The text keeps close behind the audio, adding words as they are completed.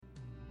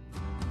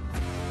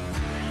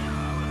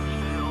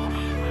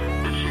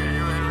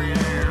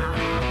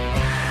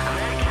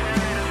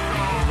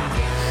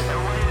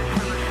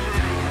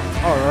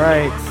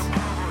right.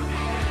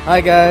 Hi,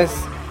 guys.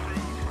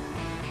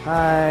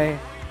 Hi.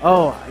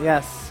 Oh,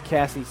 yes,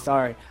 Cassie,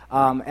 sorry.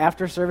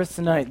 After service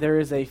tonight, there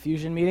is a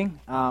fusion meeting.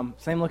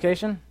 Same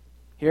location,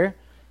 here.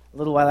 A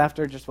little while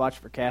after, just watch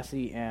for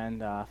Cassie and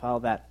follow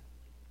that.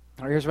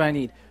 All right, here's what I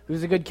need.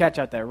 Who's a good catch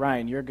out there?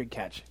 Ryan, you're a good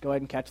catch. Go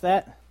ahead and catch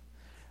that.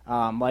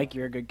 Mike,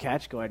 you're a good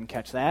catch. Go ahead and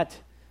catch that.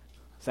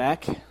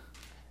 Zach,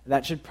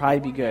 that should probably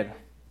be good.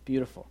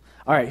 Beautiful.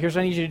 All right, here's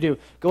what I need you to do.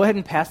 Go ahead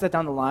and pass that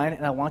down the line,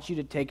 and I want you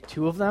to take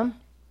two of them.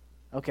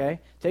 Okay?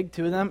 Take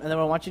two of them, and then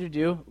what I want you to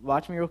do,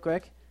 watch me real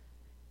quick.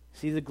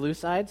 See the glue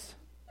sides?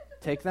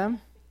 Take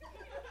them,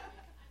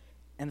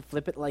 and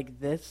flip it like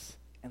this,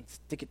 and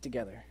stick it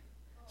together.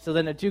 So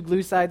then the two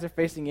glue sides are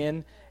facing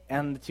in,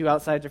 and the two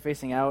outsides are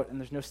facing out, and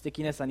there's no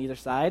stickiness on either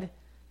side,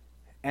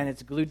 and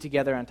it's glued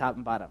together on top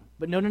and bottom.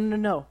 But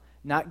no.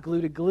 Not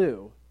glue to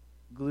glue.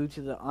 Glue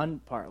to the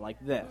part,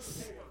 like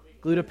this.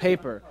 Glue to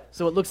paper,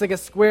 so it looks like a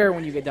square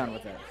when you get done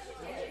with it.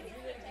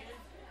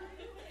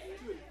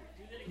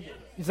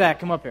 Zach,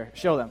 come up here.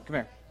 Show them. Come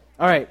here.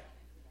 All right.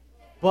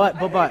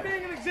 But. All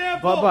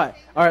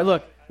right,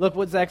 look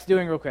what Zach's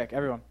doing real quick,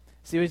 everyone.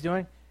 See what he's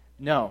doing?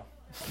 No.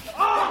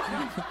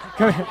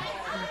 Come here.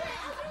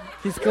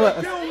 He's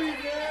close.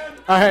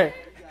 All right.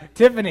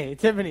 Tiffany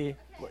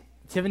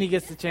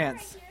gets the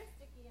chance.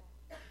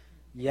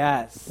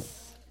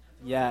 Yes.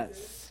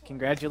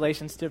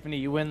 Congratulations, Tiffany.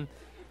 You win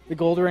the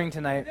gold ring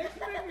tonight.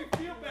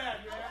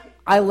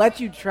 I let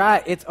you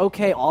try. It's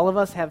okay. All of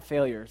us have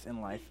failures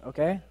in life,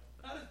 okay?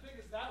 Not as big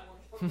as that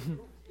one.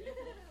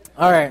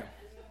 All right.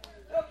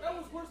 That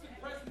was worse than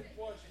President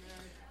Bush, man.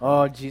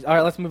 Oh, jeez. All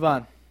right, let's move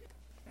on.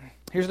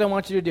 Here's what I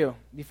want you to do.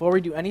 Before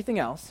we do anything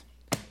else.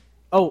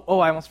 Oh,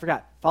 I almost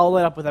forgot. Follow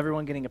that up with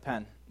everyone getting a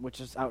pen, which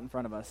is out in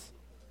front of us.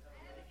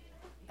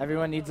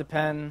 Everyone needs a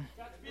pen.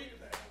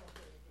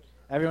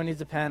 Everyone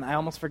needs a pen. I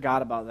almost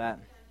forgot about that.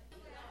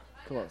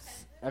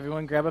 Close.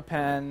 Everyone grab a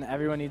pen.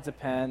 Everyone needs a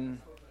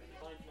pen.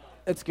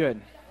 It's good.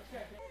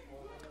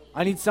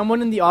 I need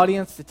someone in the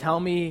audience to tell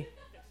me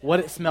what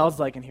it smells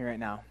like in here right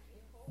now.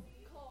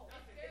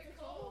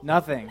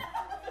 Nothing.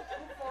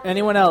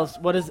 Anyone else?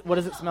 What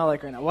does it smell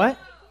like right now? What?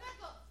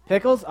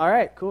 Pickles? All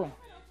right, cool.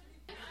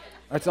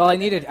 That's all I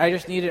needed. I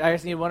just needed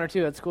one or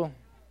two. That's cool.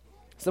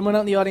 Someone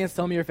out in the audience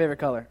tell me your favorite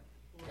color.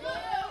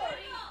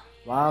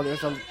 Wow,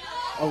 there's a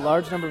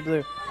large number of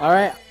blue. All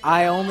right,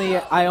 I only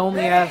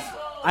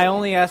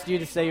asked you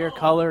to say your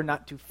color,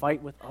 not to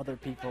fight with other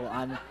people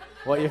on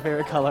what your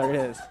favorite color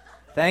is.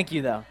 Thank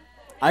you, though.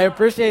 I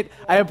appreciate.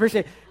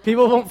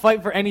 People won't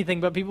fight for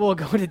anything, but people will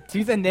go to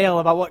tooth and nail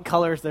about what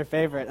color is their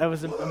favorite. That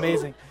was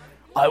amazing.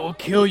 I will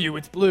kill you.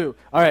 It's blue.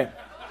 All right.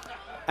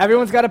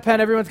 Everyone's got a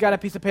pen. Everyone's got a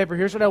piece of paper.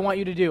 Here's what I want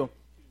you to do.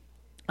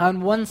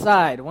 On one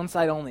side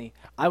only,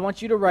 I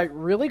want you to write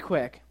really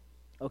quick,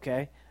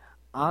 okay,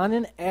 on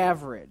an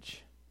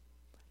average,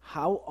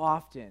 how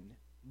often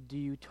do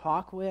you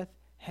talk with,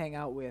 hang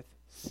out with,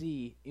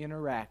 see,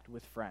 interact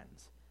with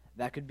friends?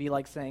 That could be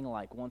like saying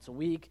like once a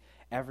week,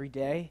 every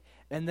day,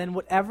 and then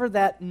whatever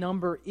that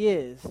number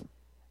is,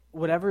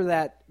 whatever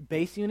that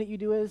base unit you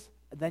do is,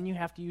 then you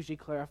have to usually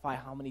clarify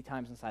how many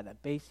times inside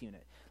that base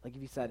unit. Like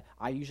if you said,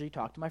 I usually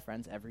talk to my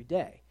friends every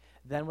day,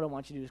 then what I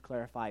want you to do is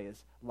clarify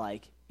is,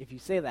 like, if you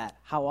say that,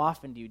 how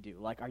often do you do?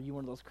 Like, are you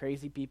one of those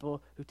crazy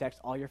people who text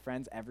all your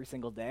friends every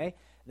single day?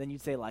 Then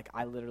you'd say, like,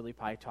 I literally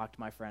probably talk to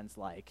my friends,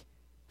 like,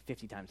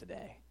 50 times a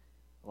day.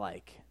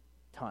 Like,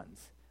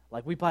 tons.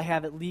 Like, we probably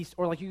have at least,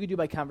 or like you could do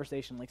by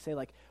conversation, like say,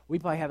 like, we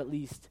probably have at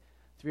least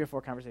 3 or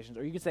 4 conversations.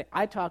 Or you could say,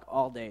 I talk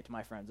all day to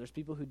my friends. There's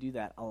people who do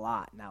that a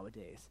lot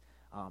nowadays.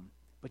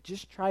 But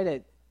just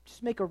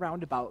make a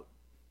roundabout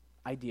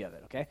idea of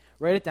it, okay?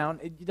 Write it down.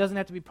 It doesn't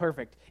have to be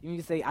perfect. You need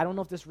to say, I don't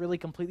know if this really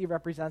completely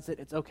represents it.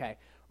 It's okay.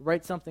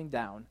 Write something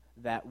down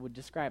that would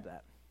describe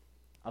that.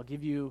 I'll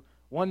give you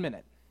 1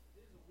 minute.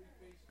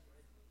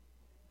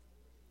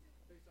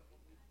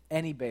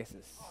 Any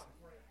basis.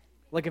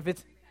 Like if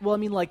it's,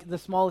 like the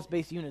smallest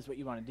base unit is what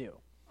you want to do.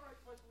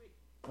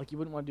 Like you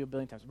wouldn't want to do a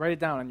billion times. Write it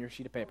down on your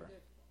sheet of paper.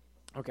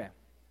 Okay.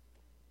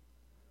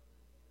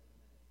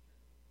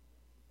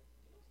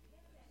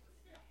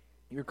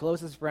 Your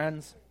closest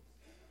friends.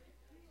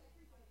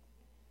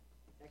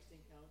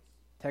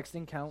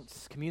 Texting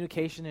counts.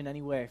 Communication in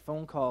any way.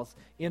 Phone calls.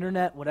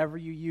 Internet, whatever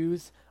you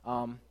use.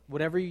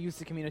 Whatever you use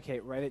to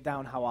communicate, write it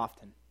down how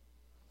often.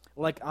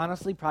 Like,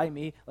 honestly, probably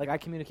me. Like, I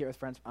communicate with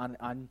friends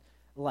on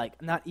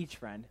like, not each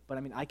friend, but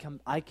I mean,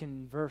 I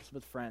converse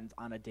with friends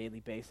on a daily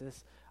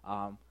basis.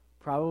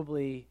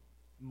 Probably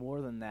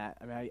more than that.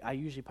 I mean, I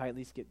usually probably at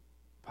least get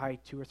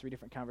 2 or 3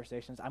 different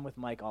conversations. I'm with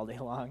Mike all day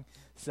long,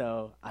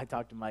 so I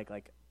talk to Mike,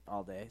 like,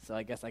 all day. So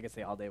I guess I could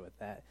say all day with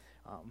that.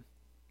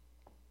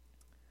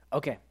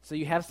 Okay, so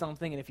you have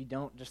something, and if you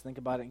don't, just think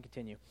about it and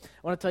continue. I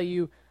want to tell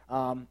you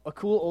a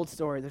cool old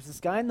story. There's this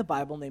guy in the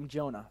Bible named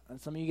Jonah,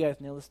 and some of you guys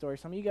know the story.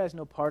 Some of you guys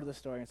know part of the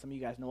story, and some of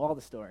you guys know all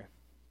the story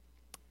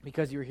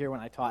because you were here when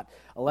I taught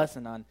a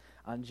lesson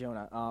on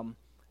Jonah.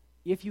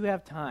 If you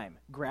have time,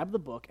 grab the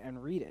book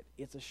and read it.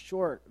 It's a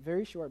short,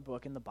 very short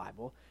book in the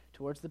Bible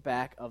towards the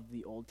back of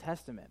the Old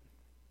Testament.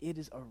 it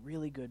is a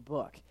really good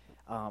book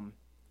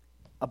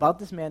about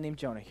this man named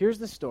Jonah. Here's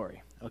the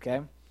story,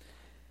 okay?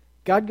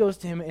 God goes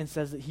to him and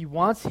says that he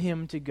wants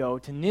him to go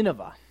to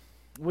Nineveh,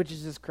 which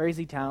is this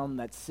crazy town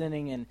that's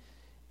sinning and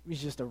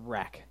is just a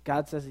wreck.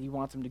 God says that he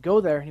wants him to go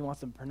there, and he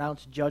wants him to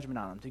pronounce judgment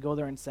on him, to go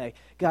there and say,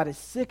 God is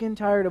sick and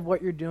tired of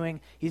what you're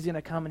doing. He's going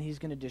to come and he's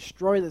going to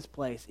destroy this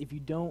place if you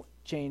don't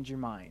change your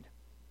mind.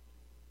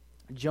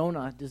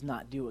 Jonah does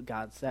not do what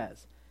God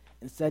says.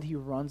 Instead, he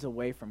runs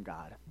away from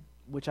God,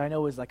 which I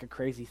know is like a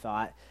crazy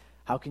thought.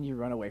 How can you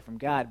run away from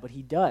God? But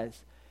he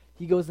does.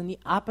 He goes in the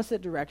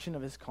opposite direction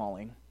of his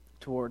calling,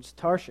 towards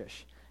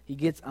Tarshish. He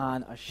gets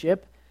on a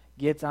ship,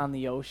 gets on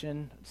the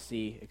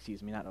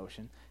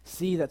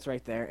sea that's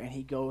right there, and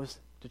he goes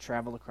to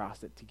travel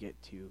across it to get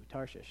to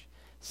Tarshish.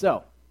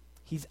 So,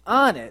 he's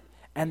on it,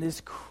 and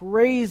this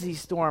crazy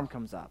storm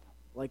comes up,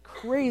 like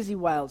crazy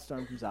wild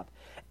storm comes up,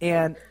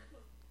 and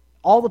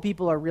all the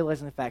people are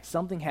realizing the fact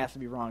something has to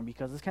be wrong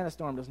because this kind of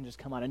storm doesn't just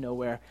come out of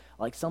nowhere,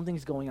 like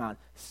something's going on.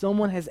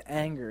 Someone has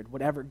angered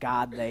whatever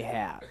god they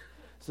have.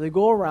 So they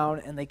go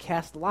around and they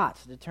cast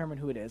lots to determine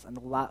who it is, and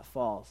the lot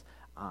falls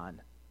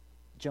on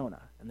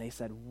Jonah. And they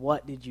said,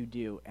 what did you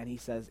do? And he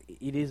says,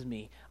 it is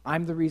me.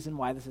 I'm the reason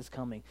why this is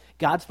coming.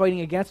 God's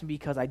fighting against me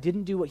because I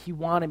didn't do what he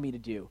wanted me to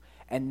do.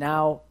 And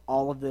now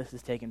all of this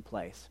has taken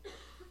place.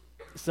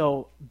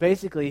 So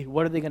basically,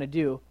 what are they going to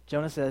do?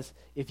 Jonah says,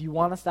 if you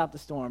want to stop the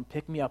storm,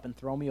 pick me up and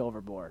throw me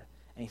overboard.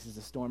 And he says,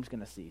 the storm's going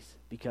to cease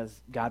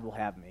because God will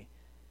have me.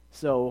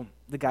 So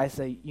the guys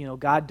say,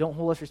 God, don't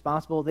hold us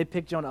responsible. They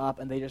pick Jonah up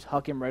and they just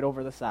huck him right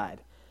over the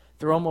side.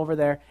 Throw him over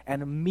there,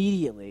 and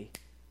immediately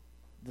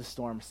the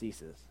storm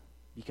ceases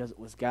because it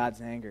was God's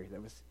anger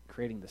that was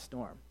creating the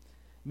storm.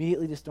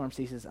 Immediately the storm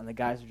ceases, and the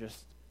guys are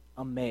just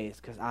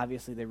amazed because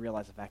obviously they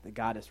realize the fact that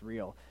God is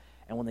real.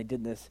 And when they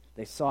did this,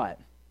 they saw it.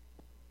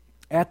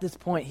 At this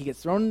point, he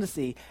gets thrown in the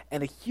sea,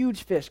 and a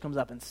huge fish comes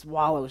up and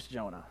swallows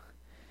Jonah.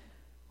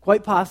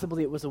 Quite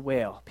possibly it was a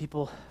whale.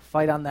 People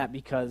fight on that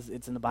because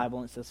it's in the Bible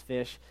and it says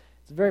fish.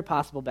 It's very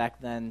possible back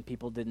then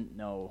people didn't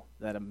know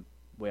that a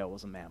whale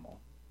was a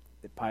mammal.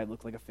 It probably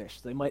looked like a fish.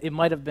 So it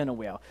might have been a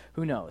whale.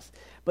 Who knows?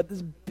 But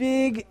this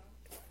big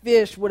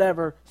fish,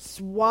 whatever,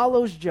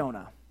 swallows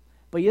Jonah.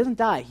 But he doesn't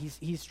die.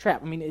 He's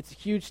trapped. I mean, it's a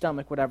huge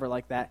stomach, whatever,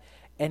 like that.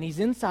 And he's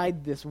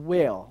inside this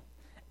whale.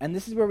 And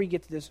this is where we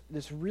get to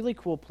this really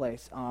cool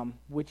place,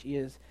 which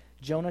is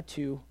Jonah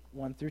 2,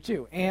 1 through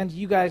 2. And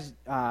you guys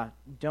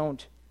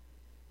don't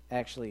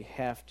actually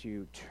have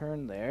to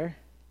turn there.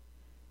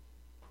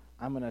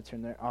 I'm going to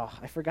turn there. Oh,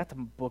 I forgot to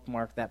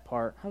bookmark that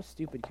part. How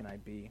stupid can I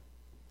be?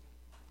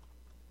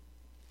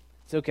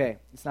 It's okay.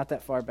 It's not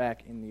that far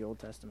back in the Old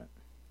Testament.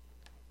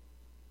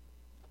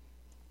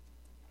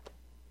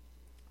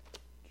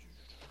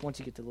 Once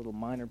you get to little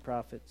minor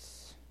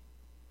prophets.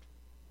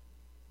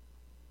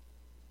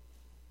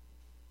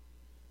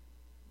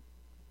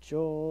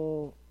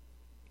 Joel,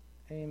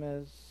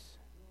 Amos,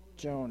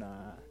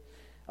 Jonah.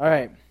 All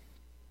right.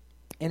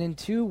 And in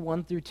 2,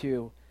 1 through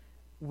 2,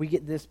 we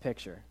get this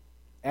picture.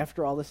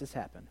 After all this has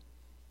happened,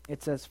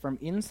 it says, from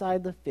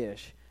inside the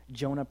fish,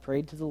 Jonah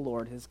prayed to the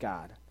Lord his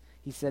God.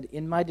 He said,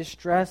 in my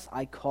distress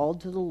I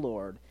called to the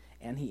Lord,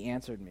 and he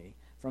answered me.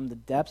 From the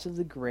depths of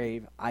the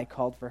grave I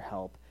called for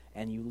help,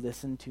 and you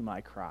listened to my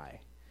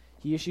cry.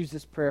 He issues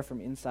this prayer from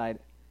inside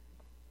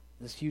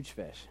this huge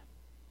fish.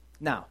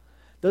 Now,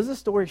 does the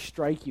story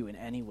strike you in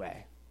any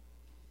way?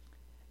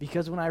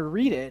 Because when I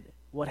read it,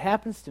 what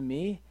happens to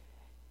me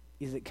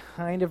is it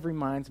kind of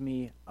reminds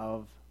me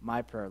of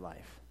my prayer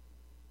life.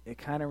 It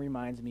kind of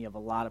reminds me of a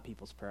lot of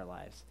people's prayer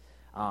lives.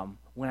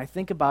 When I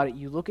think about it,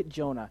 you look at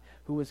Jonah,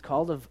 who was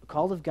called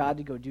of God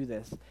to go do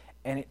this,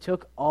 and it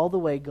took all the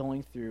way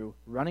going through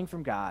running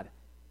from God,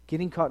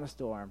 getting caught in a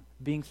storm,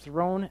 being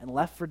thrown and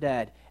left for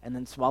dead, and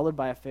then swallowed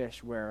by a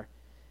fish where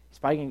he's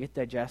probably going to get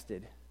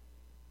digested.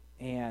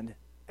 And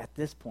at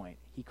this point,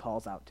 he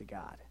calls out to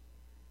God.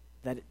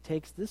 That it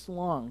takes this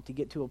long to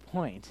get to a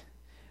point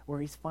where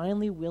he's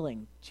finally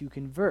willing to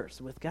converse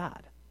with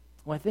God.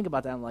 When I think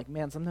about that, I'm like,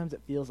 man, sometimes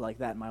it feels like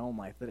that in my own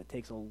life, that it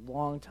takes a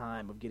long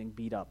time of getting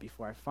beat up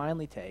before I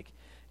finally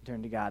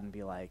turn to God and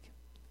be like,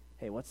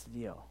 hey, what's the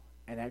deal?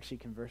 And actually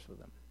converse with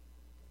him.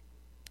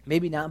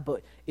 Maybe not,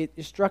 but it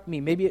struck me.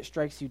 Maybe it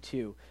strikes you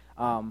too.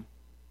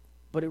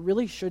 But it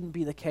really shouldn't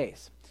be the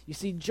case. You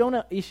see,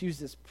 Jonah issues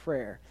this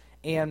prayer,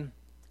 and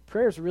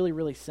prayer is really,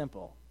 really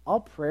simple. All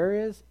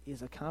prayer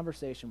is a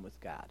conversation with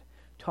God,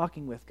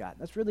 talking with God.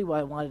 That's really why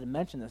I wanted to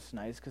mention this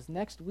tonight, is because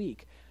next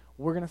week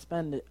we're going to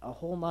spend a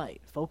whole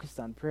night focused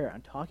on prayer,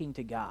 on talking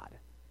to God.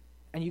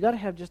 And you got to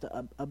have just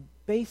a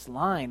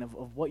baseline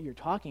of what you're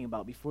talking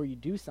about before you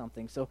do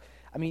something. So,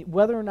 I mean,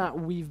 whether or not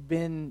we've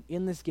been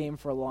in this game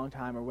for a long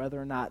time or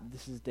whether or not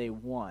this is day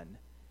one,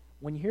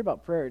 when you hear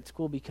about prayer, it's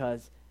cool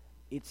because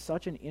it's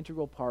such an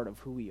integral part of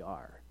who we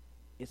are.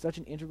 It's such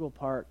an integral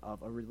part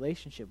of a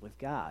relationship with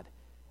God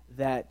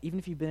that even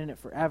if you've been in it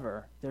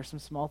forever, there's some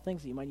small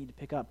things that you might need to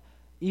pick up.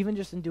 Even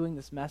just in doing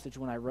this message,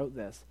 when I wrote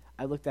this,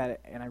 I looked at it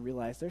and I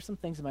realized there's some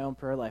things in my own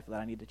prayer life that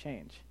I need to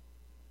change.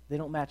 They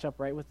don't match up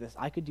right with this.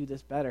 I could do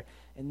this better.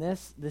 And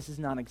this is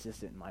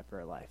non-existent in my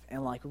prayer life.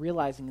 And like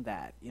realizing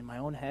that in my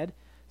own head.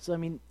 So, I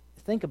mean,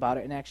 think about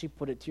it and actually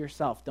put it to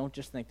yourself. Don't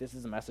just think this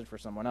is a message for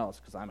someone else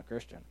because I'm a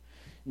Christian.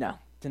 No,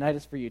 tonight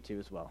is for you too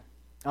as well.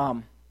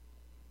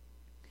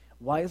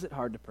 Why is it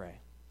hard to pray?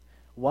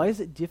 Why is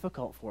it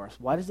difficult for us?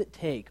 Why does it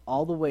take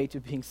all the way to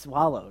being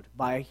swallowed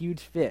by a huge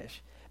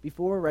fish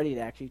before we're ready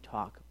to actually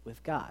talk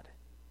with God?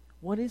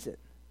 What is it?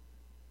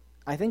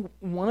 I think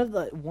one of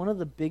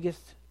the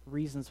biggest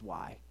reasons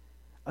why,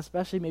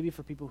 especially maybe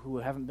for people who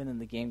haven't been in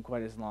the game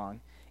quite as long,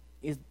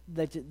 is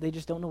that they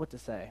just don't know what to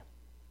say.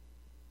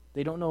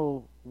 They don't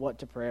know what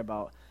to pray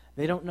about.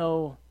 They don't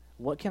know,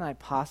 what can I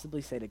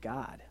possibly say to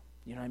God?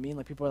 You know what I mean?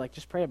 Like, people are like,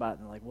 just pray about it.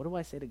 And they're like, what do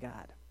I say to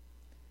God?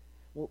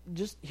 Well,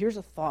 just here's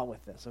a thought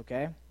with this,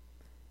 okay?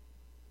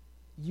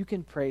 You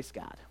can praise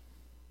God.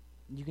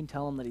 You can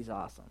tell him that he's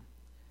awesome.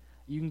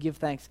 You can give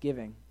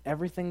thanksgiving.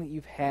 Everything that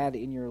you've had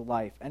in your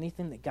life,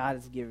 anything that God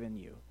has given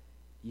you,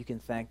 you can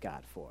thank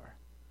God for.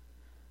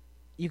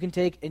 You can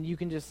take and you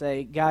can just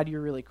say, God,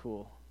 you're really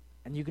cool.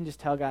 And you can just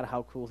tell God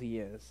how cool he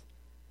is.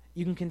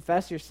 You can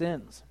confess your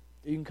sins.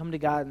 You can come to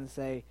God and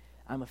say,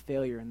 I'm a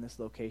failure in this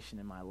location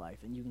in my life.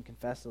 And you can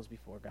confess those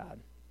before God.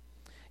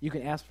 You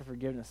can ask for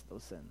forgiveness of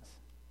those sins.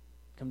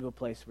 Come to a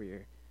place where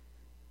you're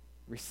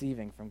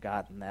receiving from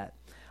God in that.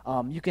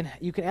 You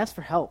can ask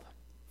for help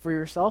for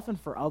yourself and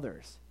for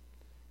others.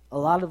 A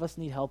lot of us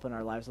need help in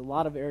our lives. A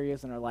lot of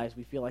areas in our lives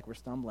we feel like we're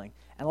stumbling.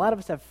 And a lot of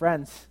us have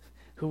friends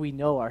who we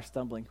know are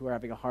stumbling, who are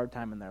having a hard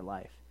time in their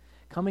life.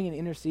 Coming and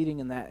interceding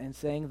in that and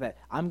saying that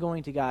I'm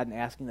going to God and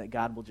asking that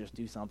God will just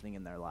do something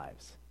in their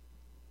lives.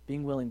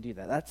 Being willing to do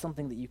that. That's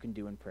something that you can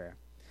do in prayer.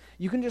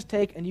 You can just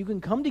take and you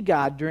can come to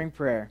God during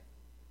prayer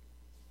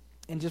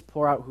and just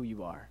pour out who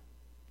you are.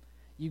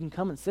 You can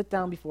come and sit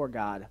down before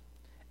God,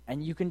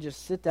 and you can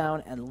just sit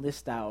down and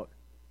list out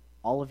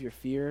all of your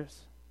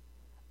fears,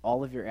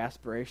 all of your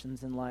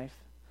aspirations in life,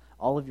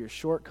 all of your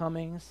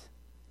shortcomings,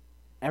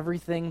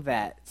 everything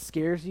that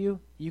scares you.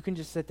 You can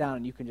just sit down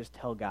and you can just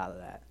tell God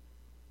that.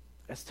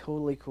 That's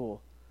totally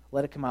cool.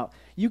 Let it come out.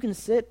 You can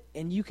sit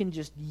and you can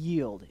just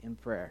yield in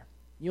prayer.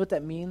 You know what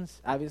that means?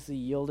 Obviously,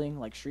 yielding,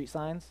 like street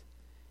signs.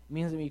 It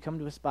means that when you come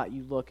to a spot,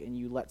 you look and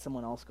you let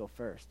someone else go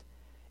first.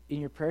 In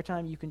your prayer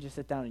time, you can just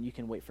sit down and you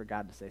can wait for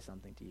God to say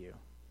something to you.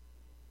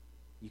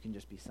 You can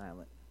just be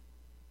silent.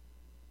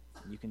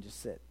 You can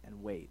just sit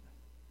and wait.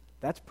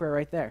 That's prayer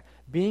right there.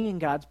 Being in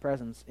God's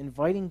presence,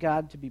 inviting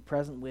God to be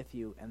present with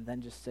you, and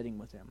then just sitting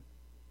with him.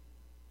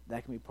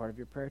 That can be part of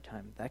your prayer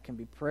time. That can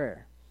be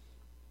prayer.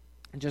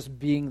 And just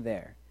being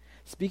there.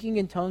 Speaking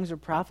in tongues or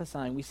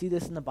prophesying, we see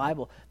this in the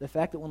Bible. The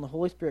fact that when the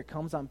Holy Spirit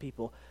comes on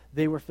people,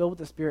 they were filled with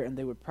the Spirit and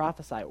they would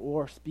prophesy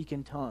or speak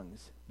in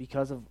tongues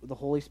because of the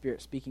Holy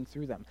Spirit speaking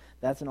through them.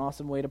 That's an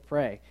awesome way to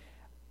pray.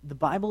 The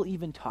Bible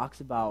even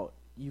talks about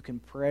you can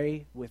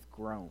pray with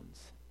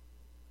groans.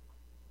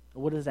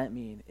 What does that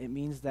mean? It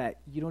means that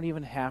you don't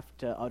even have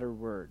to utter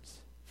words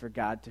for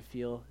God to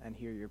feel and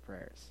hear your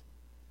prayers.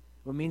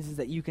 What it means is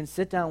that you can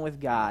sit down with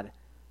God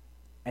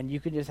and you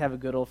can just have a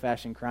good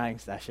old-fashioned crying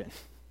session.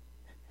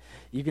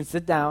 You can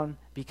sit down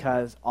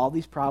because all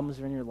these problems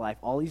are in your life,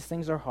 all these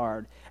things are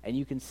hard, and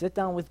you can sit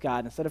down with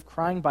God. Instead of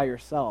crying by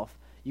yourself,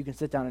 you can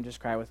sit down and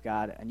just cry with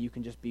God, and you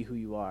can just be who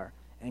you are.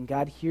 And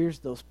God hears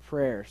those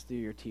prayers through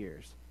your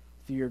tears,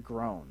 through your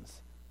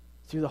groans,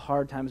 through the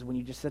hard times when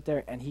you just sit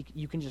there, and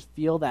you can just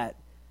feel that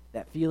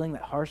feeling,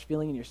 that harsh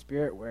feeling in your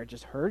spirit where it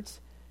just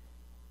hurts.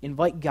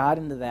 Invite God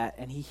into that,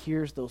 and he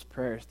hears those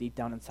prayers deep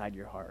down inside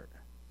your heart.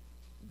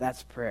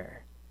 That's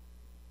prayer.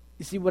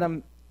 You see, what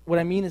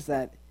I mean is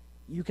that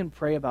you can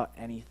pray about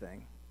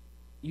anything.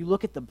 You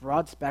look at the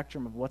broad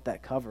spectrum of what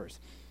that covers,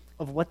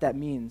 of what that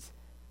means.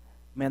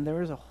 Man,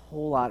 there is a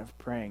whole lot of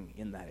praying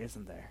in that,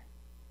 isn't there?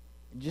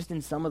 Just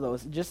in some of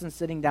those, just in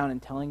sitting down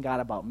and telling God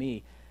about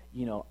me,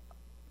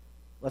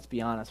 let's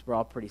be honest, we're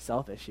all pretty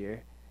selfish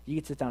here. You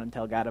could sit down and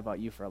tell God about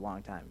you for a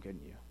long time,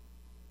 couldn't you?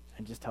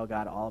 And just tell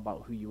God all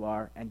about who you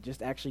are and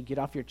just actually get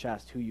off your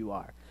chest who you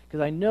are.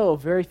 Because I know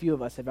very few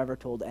of us have ever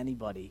told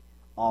anybody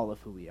all of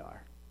who we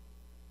are.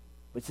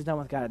 But sit down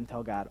with God and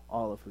tell God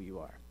all of who you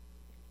are.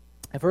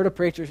 I've heard a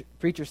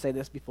preacher say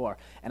this before,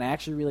 and I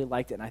actually really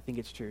liked it, and I think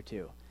it's true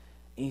too.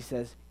 And he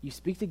says, you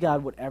speak to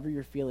God whatever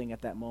you're feeling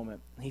at that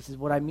moment. And he says,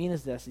 what I mean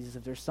is this. He says,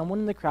 if there's someone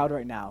in the crowd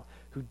right now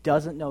who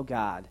doesn't know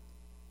God,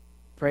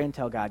 pray and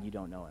tell God you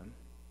don't know him.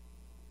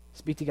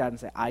 Speak to God and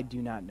say, I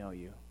do not know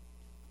you.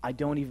 I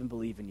don't even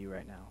believe in you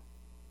right now.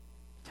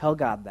 Tell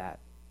God that.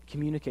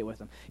 Communicate with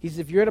him. He says,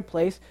 if you're at a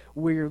place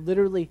where you're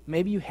literally,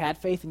 maybe you had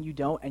faith and you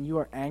don't, and you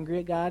are angry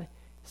at God,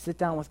 sit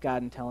down with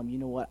God and tell him, you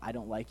know what, I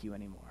don't like you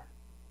anymore.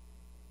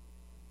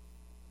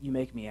 You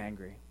make me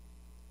angry.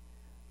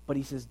 But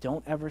he says,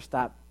 don't ever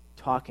stop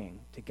talking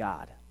to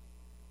God.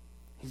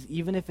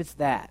 Even if it's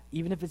that,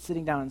 even if it's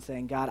sitting down and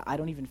saying, God, I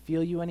don't even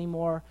feel you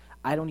anymore,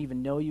 I don't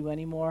even know you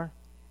anymore,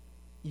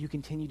 you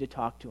continue to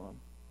talk to him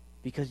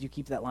because you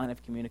keep that line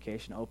of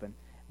communication open.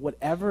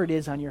 Whatever it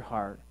is on your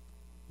heart,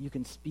 you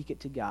can speak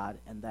it to God,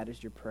 and that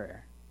is your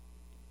prayer.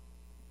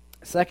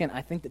 Second,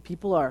 I think that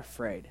people are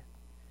afraid.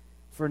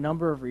 for a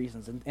number of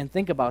reasons. And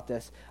think about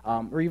this,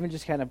 or even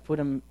just kind of put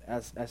them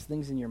as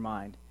things in your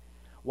mind.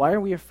 Why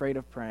are we afraid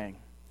of praying?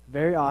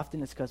 Very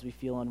often it's because we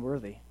feel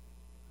unworthy.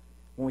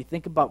 When we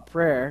think about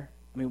prayer,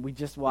 I mean, we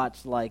just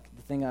watched like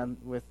the thing on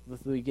with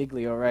Louis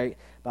Giglio, right,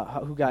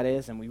 about who God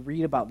is, and we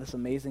read about this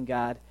amazing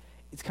God.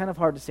 It's kind of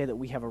hard to say that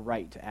we have a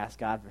right to ask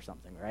God for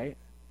something, right?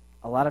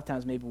 A lot of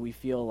times maybe we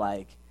feel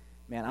like,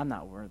 man, I'm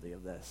not worthy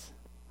of this.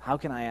 How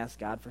can I ask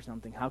God for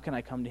something? How can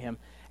I come to him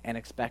and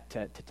expect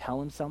to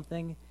tell him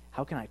something?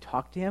 How can I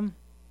talk to him?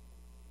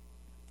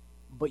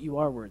 But you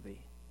are worthy.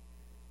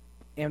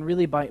 And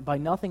really by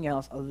nothing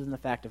else other than the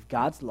fact of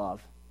God's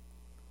love,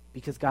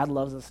 because God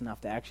loves us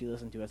enough to actually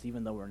listen to us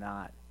even though we're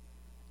not.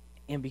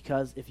 And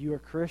because if you're a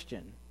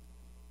Christian,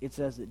 it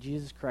says that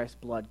Jesus Christ's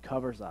blood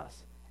covers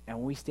us. And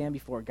when we stand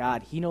before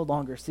God, he no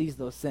longer sees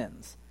those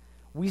sins.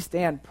 We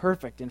stand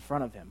perfect in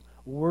front of him,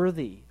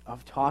 worthy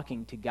of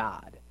talking to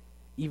God,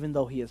 even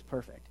though he is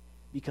perfect,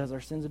 because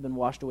our sins have been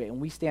washed away, and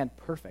we stand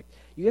perfect.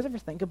 You guys ever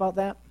think about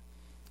that?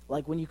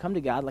 Like when you come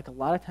to God, like a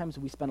lot of times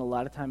we spend a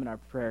lot of time in our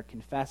prayer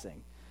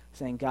confessing,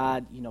 saying,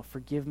 God,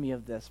 forgive me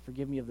of this,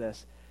 forgive me of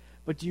this.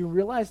 But do you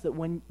realize that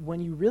when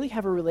you really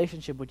have a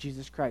relationship with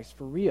Jesus Christ,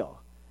 for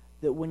real,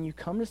 that when you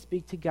come to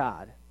speak to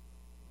God,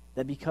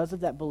 that because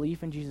of that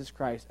belief in Jesus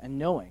Christ and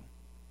knowing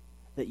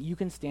that you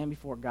can stand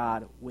before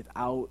God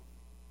without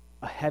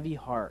a heavy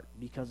heart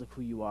because of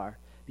who you are,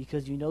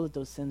 because you know that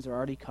those sins are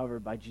already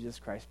covered by Jesus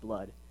Christ's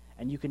blood,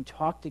 and you can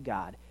talk to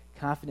God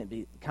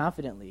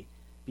confidently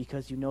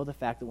because you know the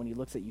fact that when he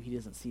looks at you, he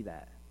doesn't see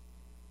that.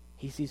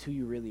 He sees who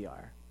you really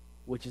are,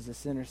 which is a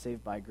sinner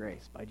saved by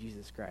grace, by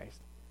Jesus Christ,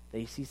 that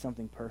he sees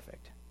something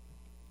perfect.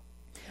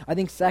 I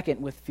think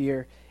second with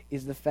fear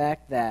is the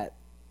fact that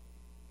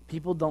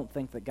people don't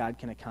think that God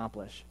can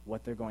accomplish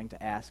what they're going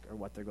to ask or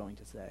what they're going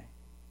to say.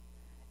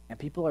 And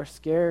people are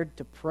scared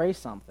to pray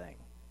something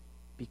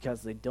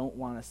because they don't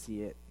want to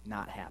see it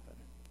not happen.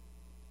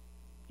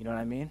 You know what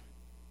I mean?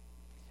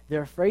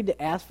 They're afraid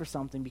to ask for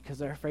something because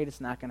they're afraid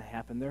it's not going to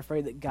happen. They're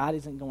afraid that God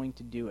isn't going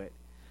to do it.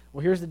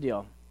 Well, here's the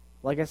deal.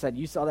 Like I said,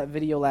 you saw that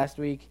video last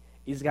week.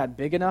 Is God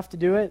big enough to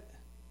do it?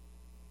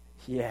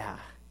 Yeah.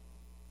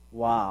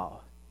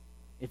 Wow.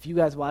 If you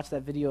guys watch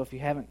that video, if you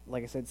haven't,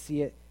 like I said,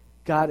 see it,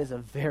 God is a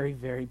very,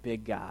 very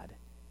big God.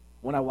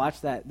 When I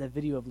watched that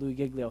video of Louis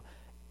Giglio,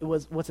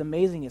 what's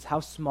amazing is how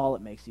small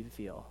it makes you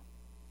feel.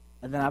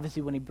 And then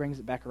obviously when he brings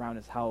it back around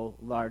is how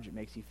large it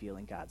makes you feel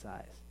in God's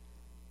eyes.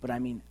 But I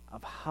mean,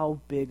 of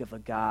how big of a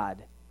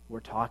God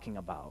we're talking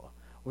about.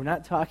 We're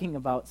not talking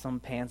about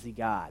some pansy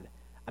God.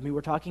 I mean,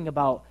 we're talking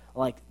about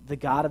like the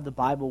God of the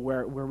Bible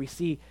where we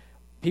see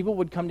people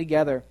would come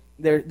together.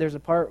 There's a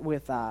part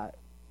with, I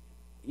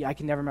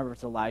can never remember if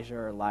it's Elijah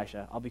or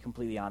Elisha. I'll be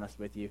completely honest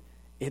with you.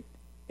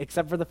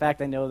 Except for the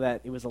fact I know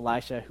that it was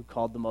Elisha who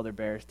called the mother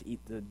bears to eat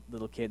the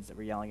little kids that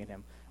were yelling at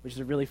him, which is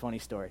a really funny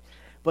story.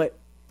 But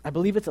I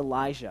believe it's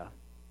Elijah,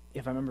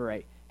 if I remember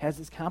right, has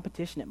this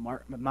competition at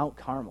Mount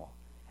Carmel.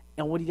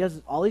 And what he does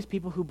is all these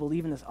people who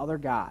believe in this other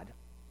God,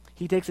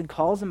 he takes and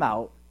calls them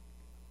out,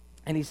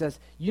 and he says,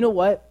 you know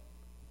what?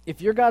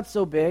 If your God's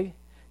so big,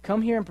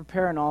 come here and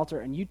prepare an altar,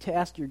 and you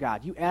task your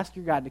God. You ask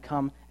your God to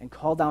come and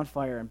call down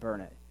fire and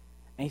burn it.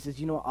 And he says,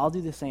 you know what? I'll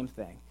do the same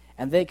thing.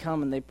 And they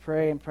come and they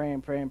pray and pray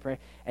and pray and pray.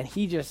 And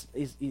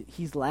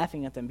he's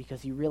laughing at them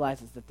because he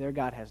realizes that their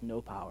God has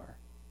no power.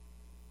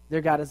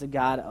 Their God is a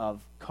God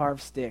of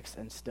carved sticks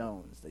and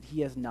stones, that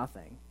he has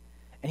nothing.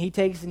 And he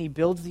takes and he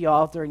builds the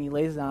altar and he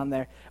lays it on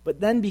there. But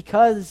then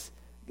because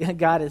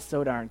God is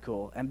so darn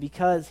cool, and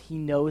because he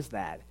knows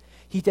that,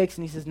 he takes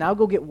and he says, now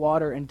go get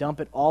water and dump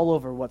it all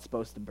over what's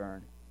supposed to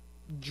burn.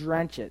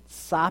 Drench it,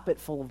 sop it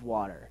full of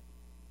water.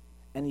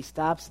 And he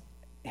stops,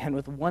 and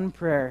with one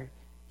prayer,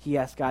 he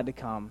asks God to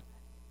come,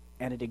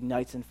 and it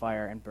ignites in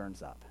fire and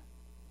burns up.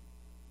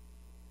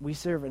 We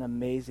serve an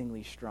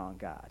amazingly strong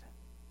God.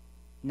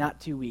 Not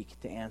too weak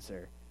to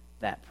answer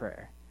that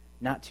prayer.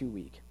 Not too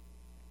weak.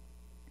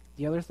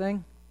 The other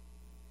thing,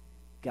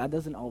 God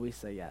doesn't always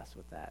say yes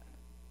with that.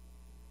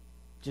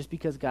 Just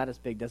because God is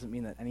big doesn't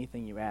mean that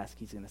anything you ask,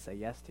 he's going to say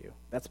yes to.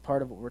 That's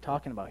part of what we're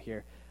talking about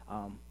here.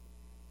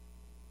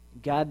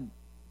 God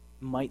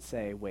might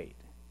say, wait.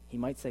 He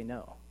might say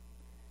no.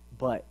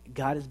 But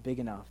God is big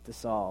enough to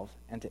solve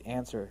and to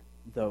answer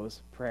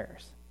those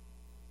prayers.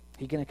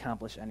 He can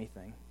accomplish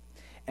anything.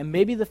 And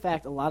maybe the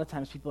fact a lot of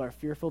times people are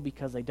fearful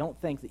because they don't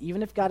think that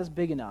even if God is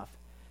big enough,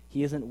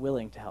 he isn't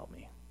willing to help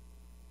me.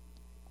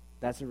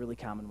 That's a really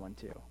common one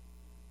too.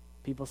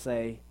 People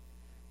say,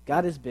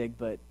 God is big,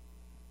 but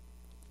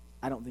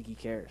I don't think he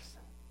cares.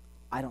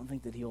 I don't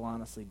think that he'll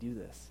honestly do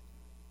this.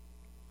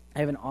 I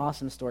have an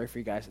awesome story for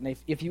you guys. And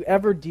if you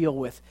ever deal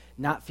with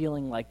not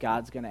feeling like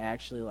God's going to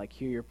actually like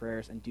hear your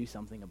prayers and do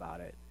something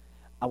about it,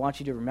 I want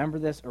you to remember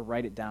this or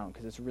write it down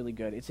because it's really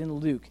good. It's in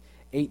Luke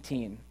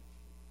 18,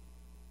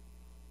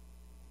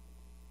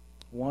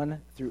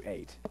 1 through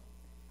 8.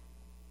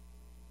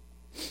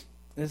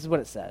 This is what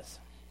it says.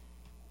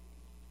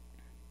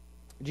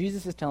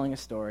 Jesus is telling a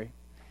story.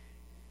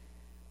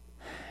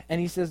 And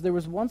he says, there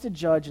was once a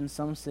judge in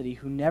some city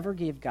who never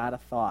gave God a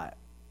thought.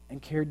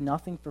 and cared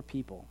nothing for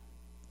people.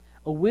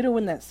 A widow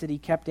in that city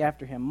kept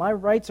after him, 'My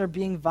rights are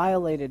being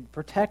violated.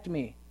 Protect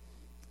me.'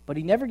 But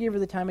he never gave her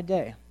the time of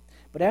day.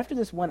 But after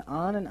this went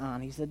on and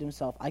on, he said to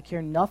himself, 'I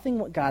care nothing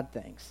what God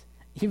thinks,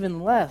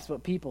 even less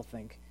what people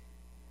think.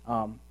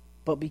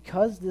 But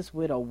because this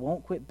widow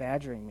won't quit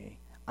badgering me,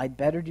 I'd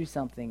better do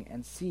something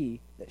and see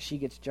that she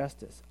gets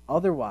justice.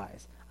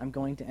 Otherwise, I'm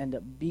going to end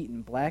up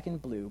beaten black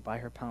and blue by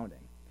her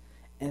pounding.'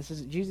 And it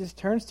says, Jesus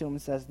turns to him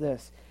and says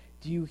this,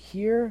 'Do you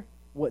hear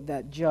what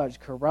that judge,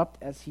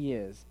 corrupt as he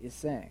is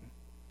saying?'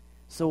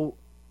 So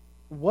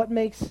what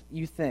makes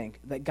you think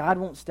that God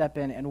won't step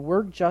in and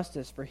work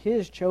justice for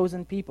his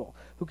chosen people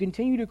who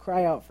continue to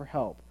cry out for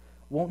help?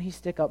 Won't he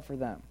stick up for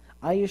them?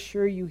 I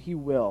assure you he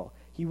will.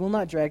 He will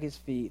not drag his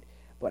feet.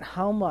 But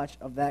how much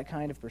of that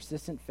kind of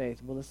persistent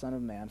faith will the Son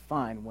of Man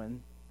find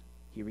when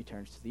he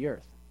returns to the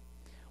earth?"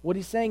 What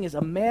he's saying is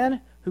a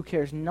man who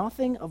cares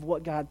nothing of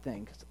what God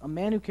thinks, a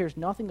man who cares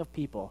nothing of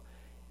people,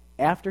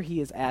 after he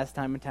has asked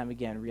time and time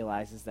again,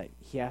 realizes that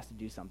he has to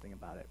do something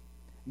about it.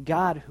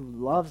 God, who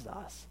loves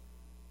us,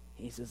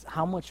 he says,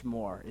 how much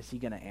more is he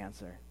going to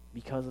answer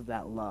because of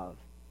that love,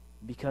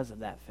 because of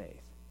that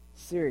faith?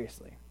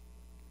 Seriously.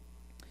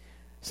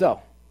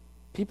 So,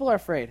 people are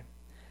afraid.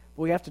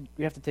 But we have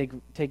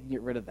to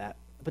get rid of that.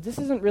 But this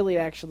isn't really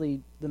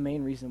actually the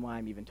main reason why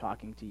I'm even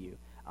talking to you.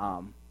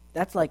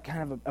 That's like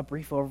kind of a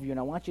brief overview, and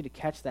I want you to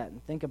catch that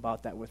and think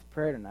about that with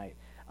prayer tonight.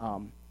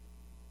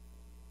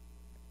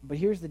 But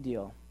here's the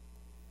deal.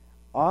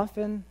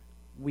 Often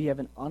we have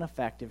an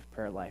ineffective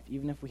prayer life,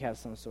 even if we have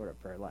some sort of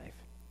prayer life.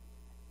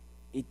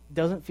 It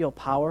doesn't feel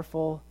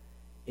powerful.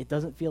 It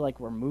doesn't feel like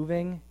we're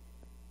moving.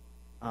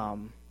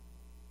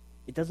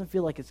 It doesn't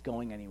feel like it's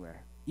going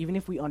anywhere. Even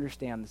if we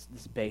understand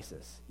this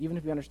basis, even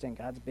if we understand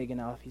God's big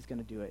enough, he's going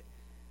to do it,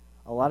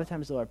 a lot of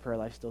times, though, our prayer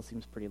life still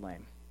seems pretty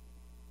lame.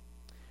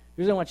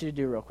 Here's what I want you to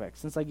do real quick,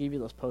 since I gave you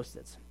those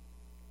Post-its.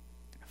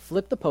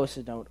 Flip the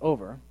Post-it note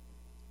over,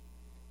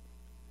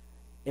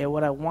 and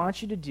what I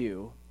want you to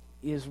do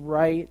is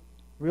write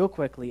real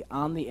quickly,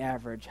 on the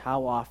average,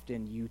 how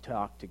often you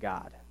talk to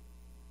God.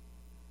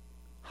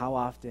 How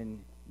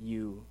often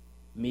you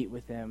meet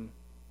with him,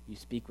 you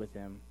speak with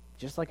him,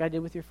 just like I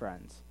did with your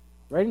friends.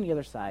 Right on the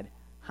other side,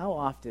 how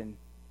often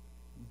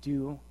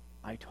do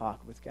I talk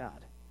with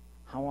God?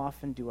 How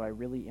often do I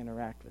really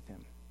interact with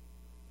him?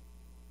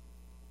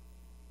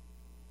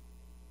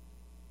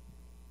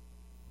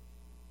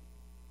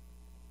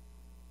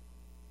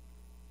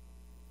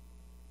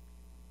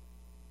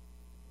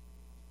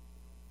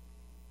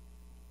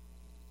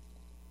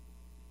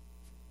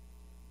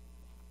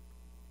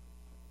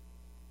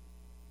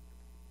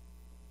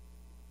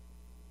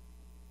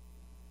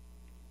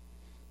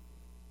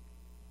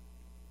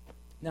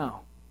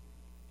 Now,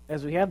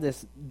 as we have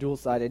this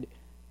dual-sided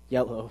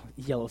yellow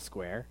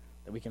square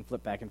that we can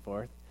flip back and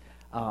forth,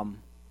 I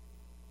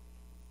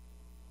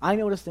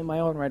noticed in my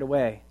own right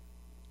away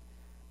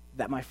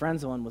that my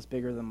friends one was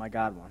bigger than my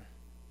God one.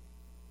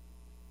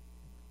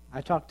 I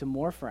talked to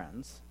more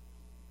friends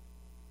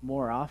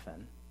more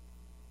often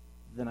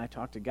than I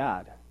talked to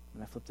God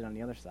when I flipped it on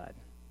the other side.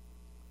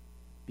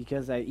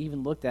 Because I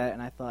even looked at it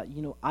and I thought,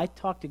 I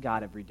talk to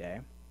God every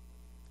day,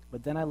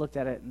 but then I looked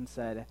at it and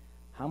said,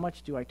 how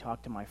much do I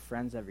talk to my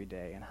friends every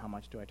day, and how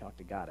much do I talk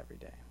to God every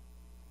day?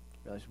 I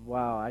realized,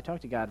 wow, I talk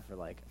to God for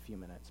like a few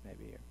minutes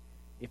maybe.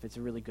 If it's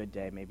a really good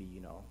day, maybe,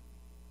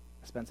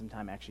 spend some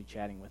time actually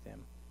chatting with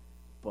him.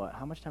 But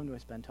how much time do I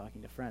spend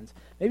talking to friends?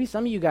 Maybe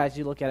some of you guys,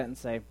 you look at it and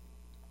say,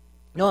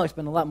 no, I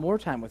spend a lot more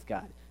time with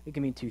God. It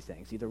can mean two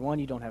things. Either one,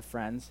 you don't have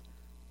friends.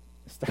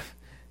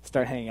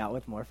 Start hanging out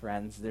with more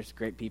friends. There's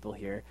great people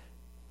here.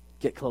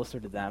 Get closer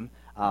to them.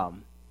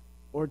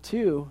 Or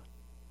two,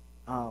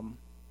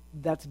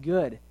 that's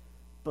good,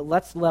 but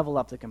let's level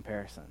up the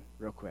comparison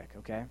real quick,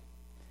 okay?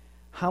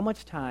 How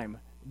much time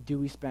do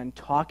we spend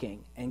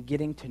talking and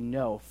getting to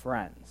know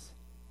friends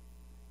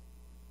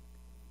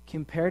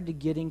compared to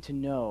getting to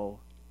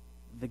know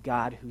the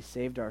God who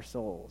saved our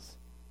souls,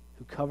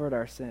 who covered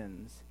our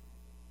sins,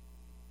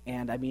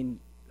 and,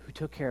 who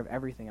took care of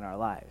everything in our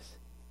lives?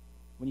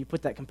 When you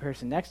put that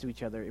comparison next to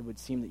each other, it would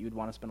seem that you would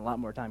want to spend a lot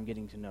more time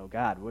getting to know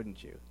God,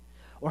 wouldn't you?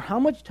 Or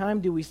how much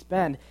time do we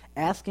spend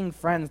asking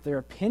friends their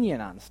opinion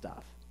on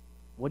stuff?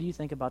 What do you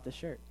think about this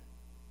shirt?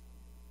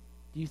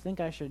 Do you think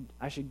I should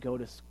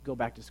go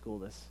back to school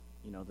this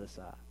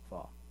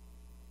fall?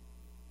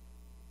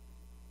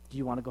 Do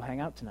you want to go hang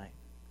out tonight?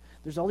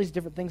 There's all these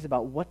different things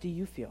about what do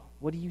you feel?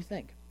 What do you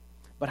think?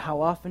 But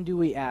how often do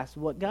we ask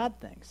what God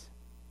thinks?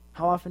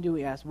 How often do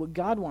we ask what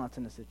God wants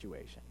in a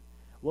situation?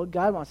 What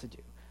God wants to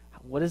do?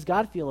 What does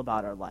God feel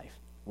about our life?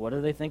 What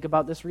do they think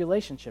about this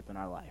relationship in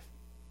our life?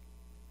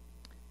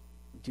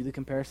 Do the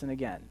comparison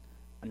again.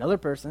 Another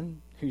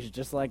person who's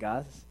just like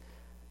us,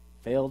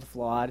 failed,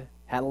 flawed,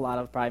 had a lot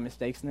of probably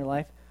mistakes in their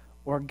life,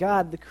 or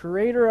God, the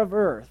creator of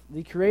earth,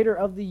 the creator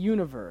of the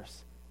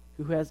universe,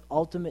 who has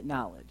ultimate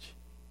knowledge.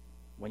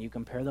 When you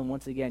compare them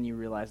once again, you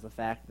realize the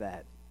fact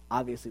that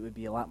obviously it would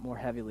be a lot more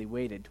heavily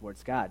weighted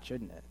towards God,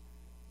 shouldn't it?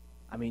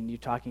 You're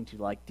talking to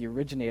like the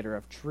originator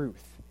of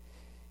truth.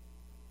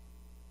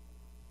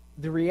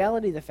 The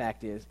reality of the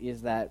fact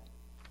is that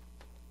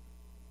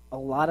a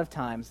lot of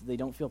times they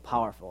don't feel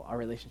powerful, our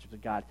relationship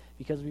with God,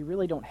 because we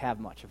really don't have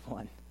much of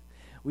one.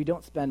 We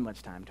don't spend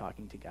much time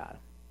talking to God.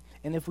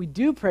 And if we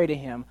do pray to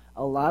him,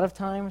 a lot of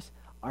times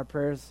our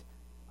prayers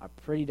are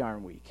pretty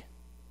darn weak.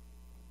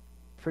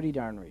 Pretty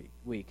darn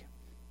weak.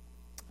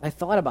 I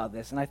thought about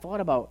this, and I thought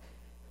about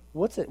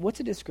what's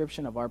a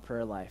description of our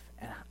prayer life,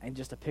 and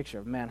just a picture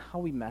of, man, how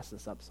we mess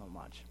this up so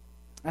much.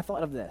 I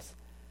thought of this.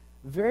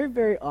 Very,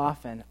 very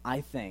often,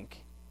 I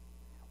think,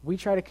 we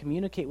try to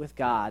communicate with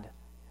God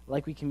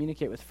like we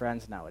communicate with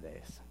friends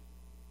nowadays.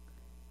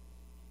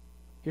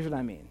 Here's what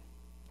I mean.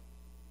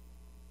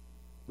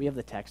 We have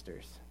the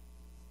texters.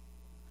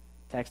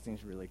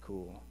 Texting's really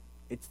cool.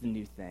 It's the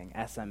new thing,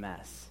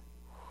 SMS.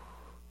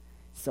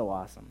 So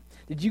awesome.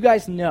 Did you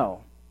guys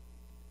know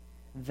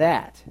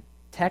that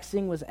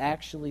texting was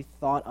actually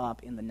thought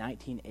up in the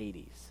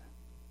 1980s?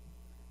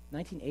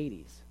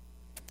 1980s.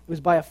 It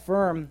was by a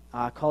firm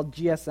called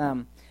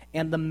GSM,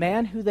 and the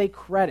man who they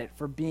credit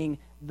for being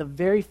the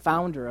very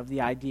founder of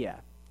the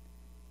idea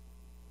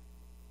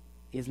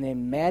is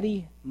named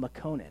Matty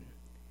McConan.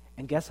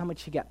 And guess how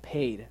much he got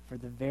paid for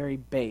the very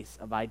base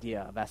of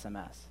idea of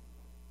SMS?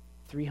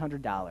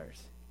 $300.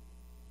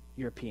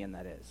 European,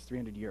 that is.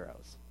 300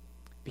 euros.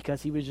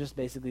 Because he was just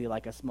basically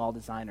like a small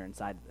designer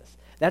inside of this.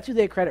 That's who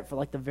they credit for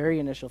like the very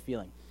initial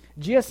feeling.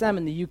 GSM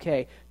in the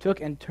UK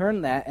took and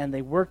turned that, and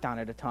they worked on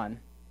it a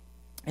ton.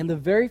 And the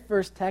very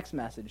first text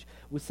message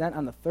was sent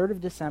on the 3rd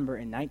of December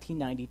in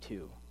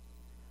 1992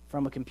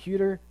 from a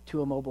computer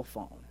to a mobile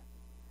phone.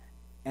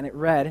 And it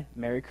read,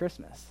 "Merry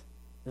Christmas."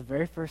 The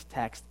very first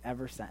text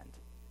ever sent.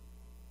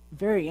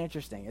 Very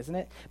interesting, isn't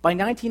it? By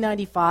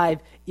 1995,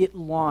 it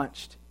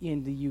launched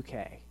in the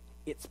UK.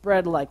 It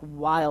spread like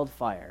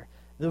wildfire.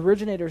 The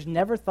originators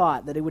never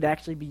thought that it would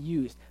actually be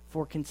used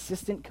for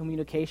consistent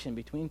communication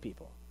between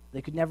people.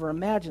 They could never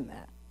imagine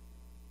that.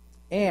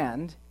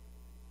 And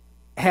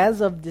as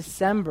of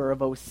December of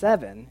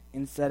 2007,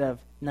 instead of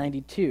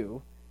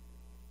 92,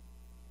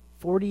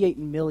 48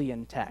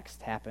 million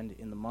texts happened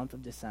in the month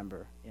of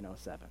December in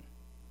 2007.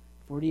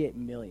 48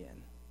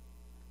 million.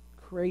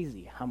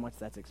 Crazy how much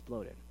that's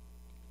exploded.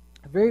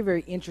 A very,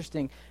 very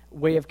interesting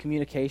way of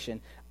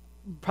communication.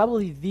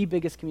 Probably the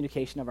biggest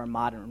communication of our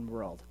modern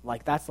world.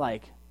 Like, that's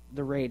like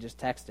the rage is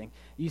texting.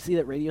 You see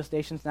that radio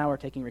stations now are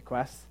taking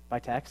requests by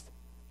text?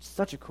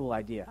 Such a cool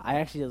idea. I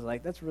actually was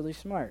like, that's really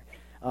smart.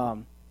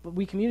 But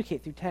we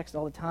communicate through text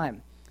all the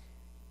time.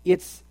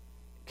 It's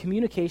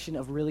communication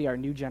of really our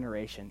new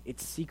generation.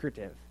 It's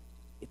secretive.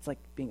 It's like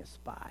being a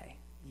spy.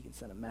 You can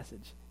send a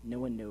message. No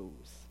one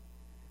knows.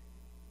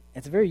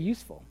 It's very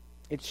useful.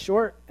 It's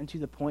short and to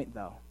the point,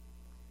 though.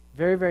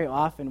 Very, very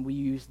often we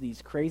use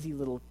these crazy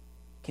little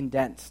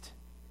condensed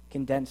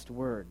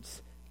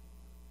words,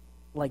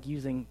 like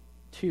using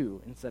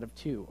to instead of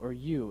to, or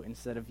you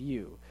instead of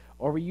you.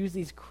 Or we use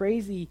these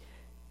crazy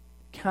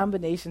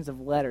combinations of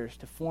letters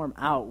to form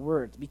out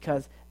words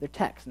because they're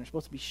text and they're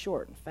supposed to be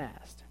short and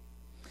fast.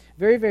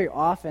 Very, very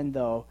often,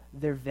 though,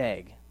 they're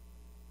vague.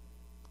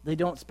 They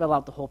don't spell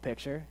out the whole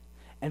picture.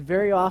 And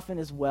very often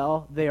as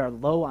well, they are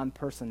low on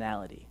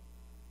personality.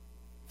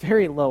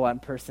 Very low on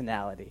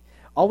personality.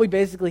 All we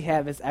basically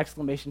have is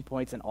exclamation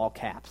points in all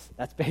caps.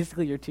 That's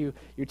basically your two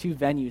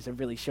venues of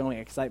really showing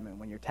excitement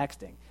when you're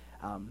texting.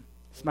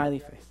 Smiley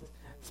faces.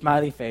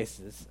 Smiley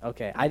faces.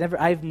 Okay. I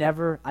have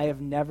never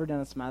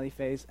done a smiley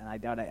face, and I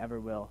doubt I ever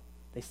will.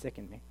 They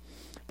sicken me.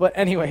 But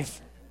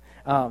anyways,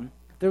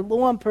 they're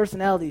low on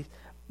personality.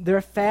 They're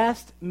a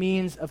fast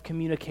means of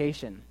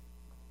communication.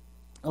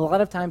 A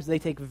lot of times they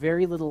take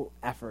very little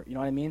effort. You know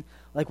what I mean?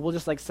 Like, we'll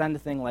just like send a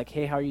thing like,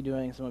 "Hey, how are you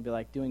doing?" And someone will be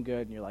like, "Doing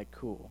good," and you're like,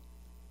 "Cool.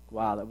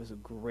 Wow, that was a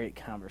great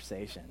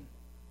conversation."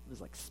 It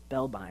was like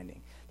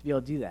spellbinding to be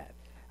able to do that.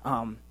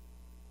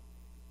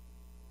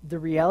 The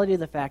reality of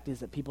the fact is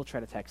that people try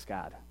to text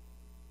God.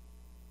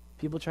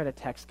 People try to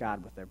text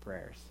God with their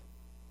prayers.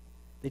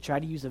 They try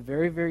to use a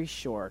very, very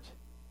short,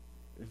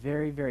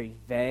 very, very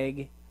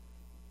vague,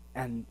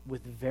 and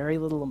with very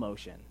little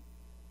emotion.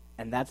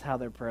 And that's how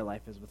their prayer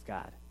life is with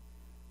God.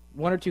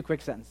 One or two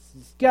quick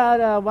sentences.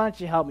 "God, why don't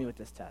you help me with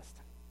this test?"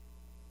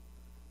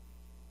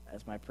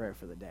 That's my prayer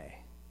for the day.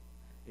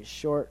 It's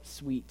short,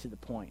 sweet, to the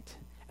point.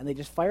 And they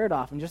just fire it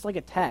off, and just like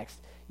a text,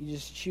 you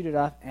just shoot it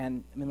off,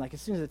 and I mean, like,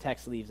 as soon as the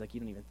text leaves, like, you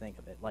don't even think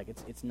of it. Like,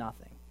 it's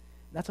nothing.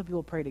 And that's what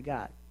people pray to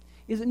God.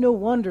 Is it no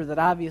wonder that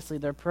obviously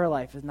their prayer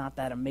life is not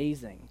that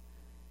amazing?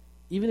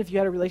 Even if you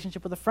had a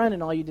relationship with a friend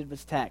and all you did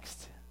was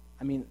text.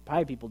 I mean,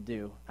 probably people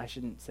do. I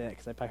shouldn't say that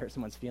because I probably hurt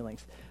someone's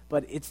feelings.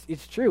 But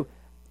it's true.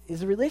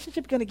 Is a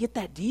relationship going to get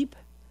that deep?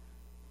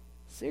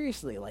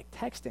 Seriously, like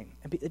texting.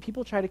 And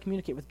people try to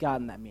communicate with God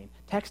in that mean.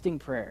 Texting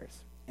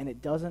prayers. And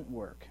it doesn't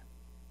work.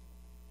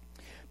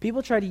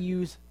 People try to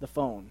use the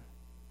phone,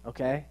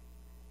 okay?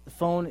 The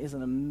phone is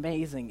an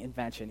amazing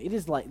invention. It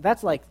is like,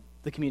 that's like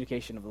the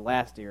communication of the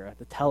last era,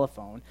 the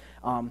telephone.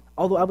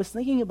 Although I was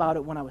thinking about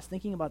it when I was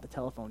thinking about the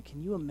telephone,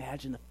 can you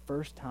imagine the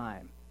first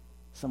time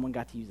someone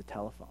got to use a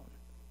telephone?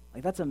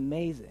 Like, that's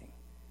amazing.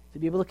 To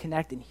be able to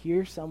connect and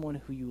hear someone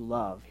who you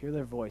love, hear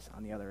their voice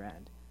on the other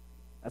end.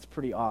 That's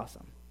pretty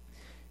awesome.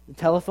 The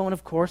telephone,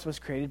 of course, was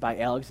created by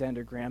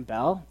Alexander Graham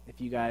Bell.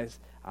 If you guys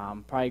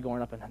probably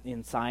growing up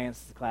in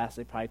science class,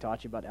 they probably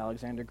taught you about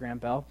Alexander Graham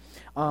Bell.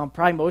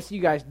 Probably most of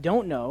you guys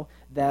don't know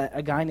that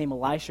a guy named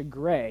Elisha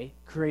Gray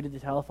created the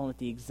telephone at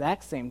the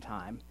exact same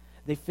time.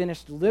 They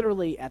finished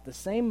literally at the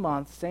same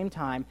month, same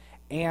time,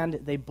 and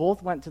they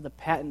both went to the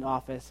patent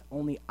office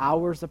only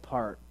hours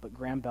apart, but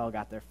Graham Bell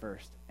got there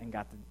first and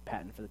got the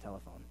patent for the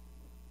telephone.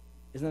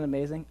 Isn't that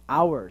amazing?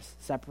 Hours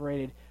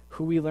separated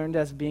who we learned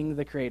as being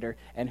the creator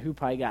and who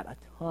probably got a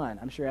ton.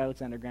 I'm sure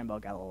Alexander Graham Bell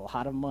got a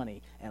lot of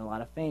money and a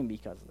lot of fame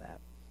because of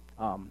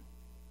that.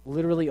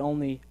 Literally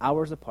only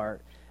hours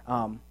apart.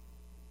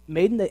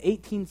 Made in the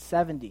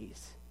 1870s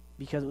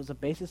because it was a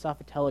basis off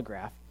a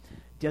telegraph.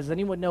 Does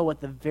anyone know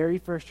what the very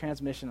first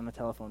transmission on the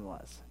telephone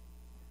was?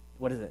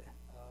 What is it?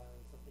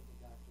 Something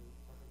to Dr.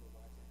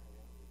 Watson.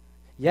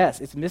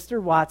 Yes, it's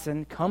Mr.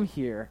 Watson, come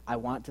here, I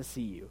want to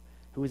see you,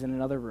 who was in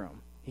another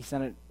room. He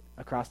sent it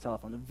across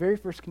telephone. The very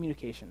first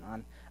communication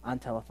on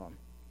telephone.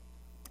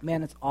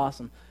 Man, it's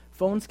awesome.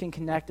 Phones can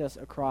connect us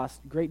across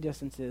great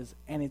distances,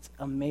 and it's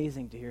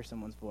amazing to hear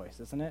someone's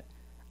voice, isn't it?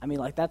 I mean,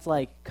 like, that's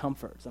like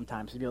comfort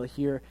sometimes, to be able to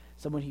hear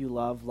someone who you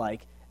love.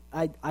 Like,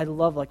 I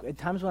love, like, at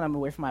times when I'm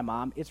away from my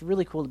mom, it's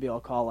really cool to be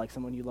able to call, like,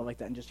 someone you love like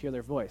that and just hear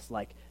their voice.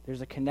 Like,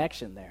 there's a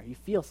connection there. You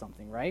feel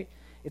something, right?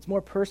 It's more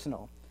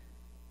personal.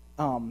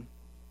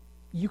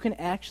 You can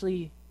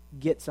actually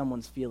get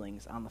someone's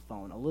feelings on the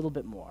phone a little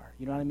bit more.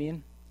 You know what I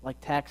mean? Like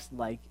text,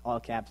 like all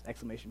caps,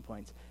 exclamation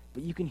points.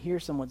 But you can hear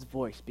someone's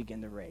voice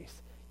begin to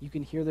raise. You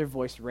can hear their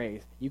voice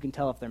raise. You can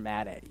tell if they're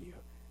mad at you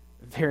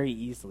very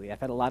easily.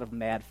 I've had a lot of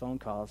mad phone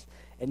calls,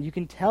 and you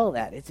can tell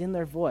that. It's in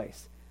their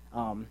voice.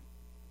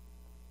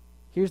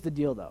 Here's the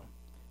deal, though.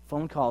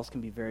 Phone calls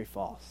can be very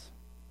false.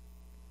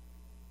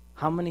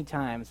 How many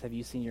times have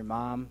you seen your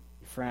mom,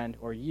 your friend,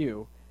 or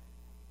you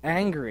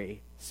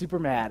angry, super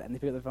mad, and they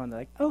pick up their phone and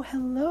they're like, oh,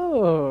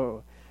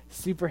 hello,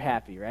 super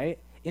happy, right?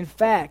 In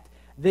fact,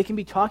 they can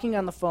be talking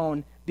on the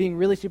phone, being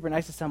really super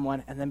nice to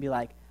someone, and then be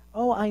like,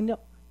 oh, I know.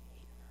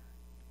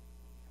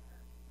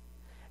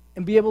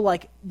 And be able,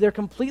 like, they're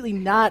completely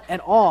not at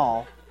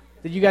all.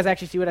 Did you guys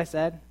actually see what I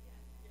said?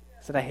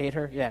 Said I hate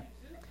her? Yeah.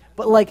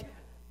 But, like,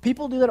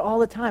 people do that all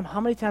the time. How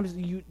many times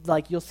do you,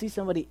 like, you'll see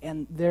somebody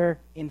and their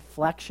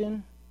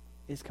inflection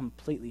is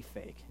completely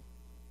fake.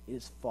 It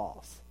is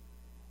false.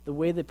 The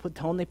way they put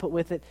tone they put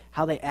with it,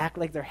 how they act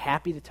like they're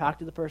happy to talk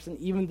to the person,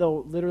 even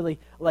though literally,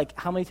 like,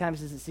 how many times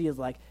does it see is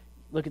like,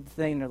 look at the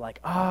thing and they're like,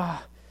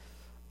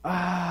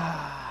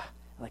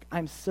 like,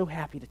 I'm so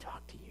happy to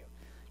talk to you.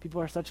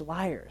 People are such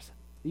liars.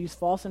 They use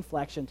false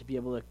inflection to be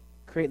able to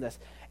create this.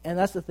 And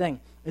that's the thing,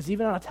 is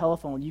even on a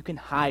telephone, you can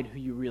hide who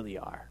you really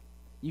are.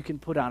 You can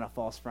put on a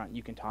false front.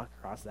 You can talk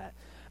across that.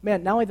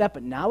 Man, not only that,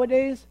 but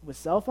nowadays, with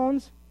cell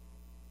phones,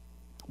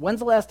 when's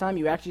the last time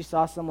you actually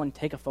saw someone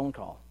take a phone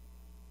call?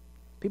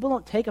 People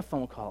don't take a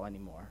phone call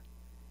anymore.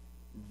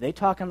 They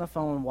talk on the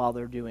phone while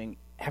they're doing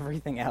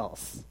everything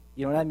else.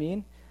 You know what I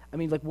mean? I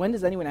mean, like, when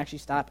does anyone actually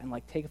stop and,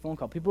 like, take a phone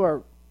call? People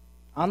are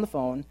on the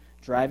phone,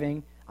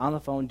 driving, on the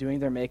phone, doing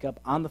their makeup,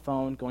 on the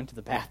phone, going to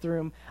the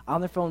bathroom,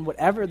 on their phone,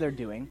 whatever they're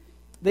doing.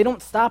 They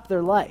don't stop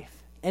their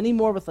life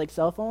anymore with, like,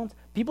 cell phones.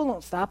 People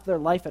don't stop their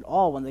life at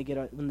all when they get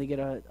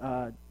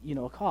a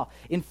call.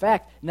 In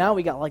fact, now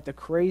we got, like, the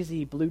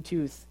crazy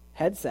Bluetooth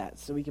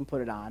headsets, so we can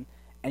put it on,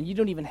 and you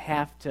don't even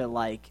have to,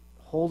 like,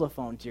 hold a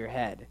phone to your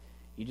head.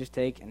 You just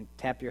take and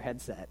tap your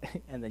headset,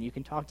 and then you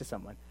can talk to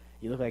someone.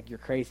 You look like you're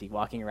crazy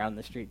walking around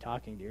the street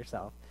talking to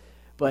yourself.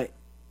 But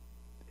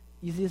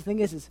you see, the thing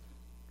is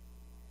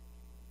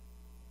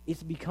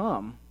it's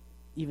become,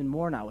 even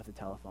more now with the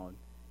telephone,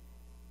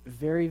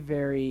 very,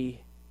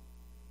 very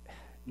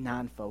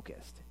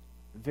non-focused,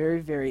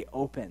 very, very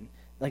open.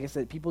 Like I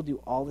said, people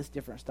do all this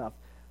different stuff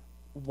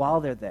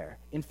while they're there.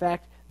 In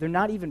fact, they're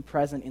not even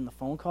present in the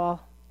phone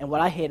call. And what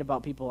I hate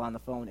about people on the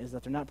phone is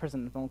that they're not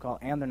present in the phone call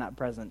and they're not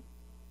present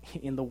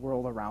in the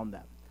world around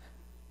them.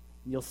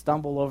 You'll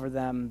stumble over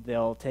them.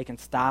 They'll take and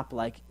stop.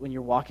 Like when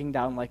you're walking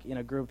down, like in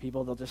a group of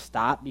people, they'll just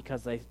stop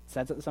because they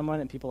said something to someone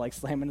and people like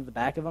slam into the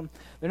back of them.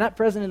 They're not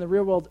present in the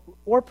real world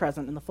or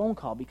present in the phone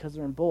call because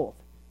they're in both.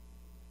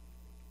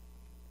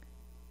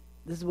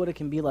 This is what it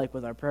can be like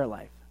with our prayer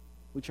life.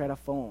 We try to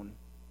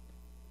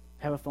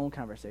have a phone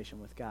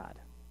conversation with God.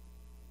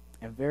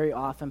 And very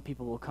often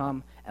people will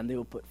come and they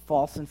will put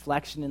false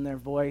inflection in their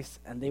voice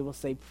and they will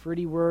say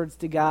pretty words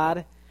to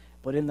God,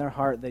 but in their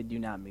heart they do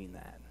not mean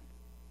that.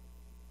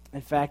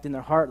 In fact, in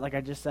their heart, like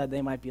I just said,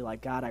 they might be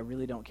like, God, I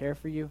really don't care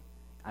for you.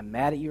 I'm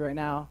mad at you right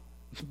now.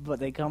 But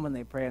they come and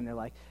they pray and they're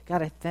like,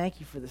 God, I thank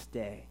you for this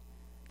day.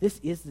 This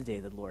is the day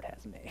the Lord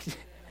has made.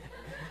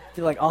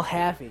 They're like all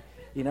happy.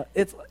 You know,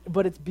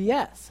 but it's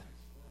BS.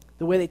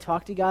 The way they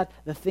talk to God,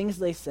 the things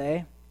they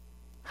say,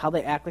 how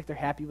they act like they're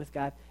happy with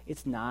God,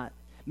 it's not.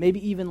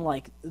 Maybe even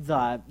like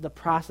the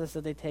process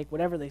that they take,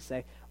 whatever they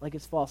say, like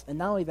it's false. And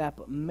not only that,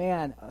 but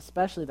man,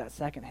 especially that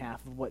second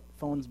half of what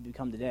phones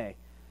become today,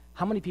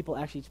 how many people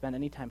actually spend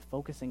any time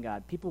focusing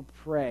God? People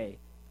pray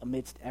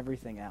amidst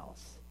everything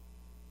else.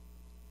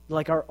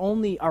 like our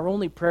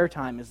only prayer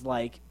time is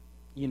like,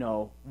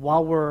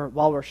 while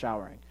we're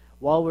showering,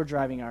 while we're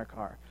driving our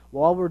car,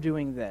 while we're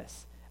doing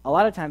this. A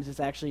lot of times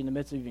it's actually in the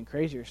midst of even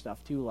crazier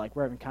stuff too. Like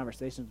we're having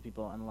conversations with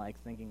people and like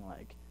thinking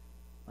like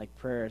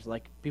prayers.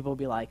 Like people will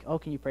be like, "Oh,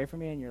 can you pray for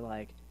me?" And you're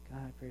like,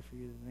 "God, I pray for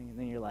you." And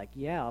then you're like,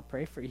 "Yeah, I'll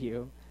pray for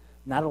you."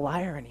 Not a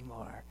liar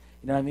anymore.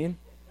 You know what I mean?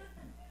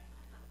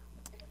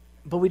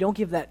 But we don't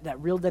give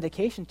that real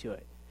dedication to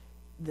it.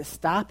 The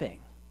stopping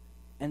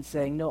and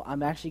saying, "No,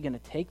 I'm actually going to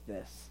take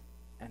this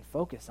and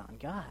focus on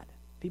God."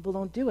 People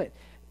don't do it.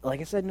 Like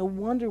I said, no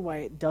wonder why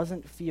it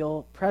doesn't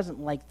feel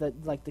present, like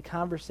the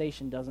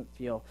conversation doesn't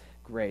feel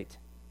great.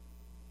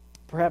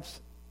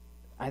 Perhaps,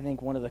 I think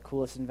one of the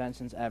coolest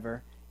inventions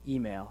ever,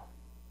 email.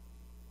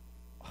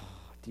 Oh,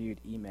 dude,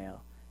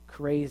 email.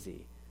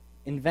 Crazy.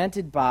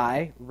 Invented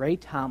by Ray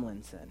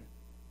Tomlinson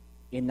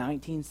in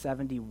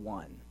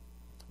 1971.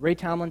 Ray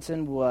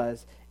Tomlinson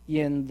was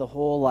in the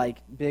whole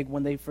big,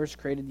 when they first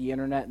created the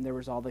internet and there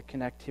was all the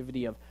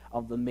connectivity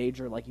of the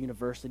major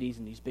universities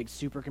and these big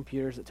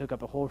supercomputers that took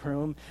up a whole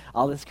room,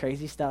 all this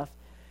crazy stuff.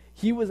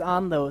 He was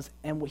on those,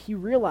 and what he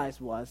realized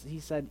was, he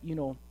said,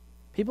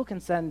 people can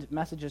send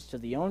messages to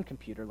the own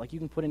computer, like you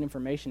can put in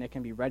information that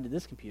can be read to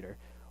this computer.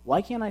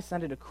 Why can't I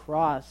send it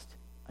across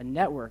a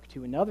network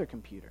to another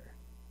computer?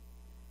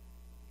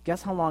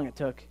 Guess how long it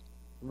took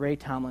Ray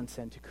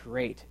Tomlinson to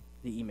create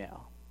the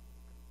email?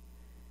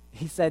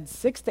 He said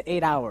 6 to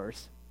 8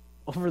 hours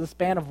over the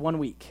span of 1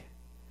 week.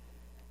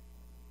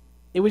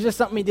 It was just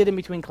something he did in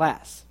between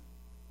class.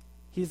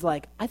 He's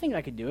like, I think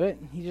I could do it.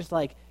 And he's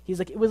like,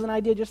 it was an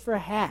idea just for a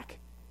hack.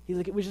 He's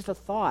like, it was just a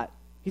thought.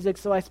 He's like,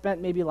 so I spent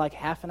maybe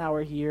half an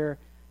hour here,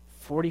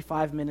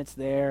 45 minutes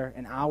there,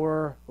 an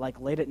hour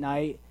late at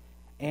night,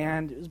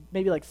 and it was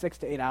maybe 6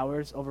 to 8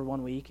 hours over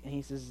 1 week. And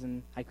he says,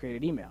 and I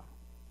created email.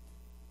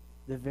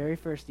 The very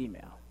first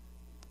email.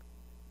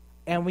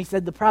 And we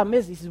said, the problem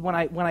is, he says, when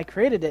I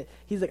created it,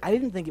 he's like, I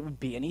didn't think it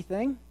would be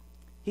anything.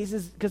 He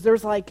says, because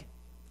there's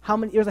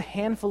there's a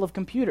handful of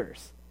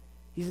computers.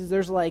 He says,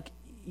 there's an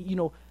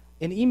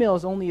email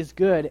is only as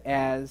good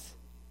as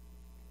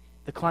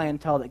the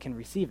clientele that can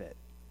receive it.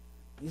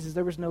 He says,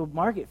 there was no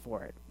market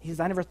for it. He says,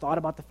 I never thought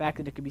about the fact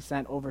that it could be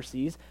sent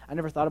overseas. I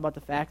never thought about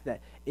the fact that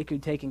it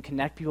could take and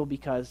connect people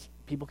because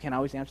people can't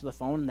always answer the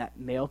phone and that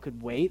mail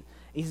could wait.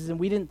 He says, and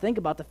we didn't think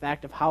about the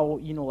fact of how,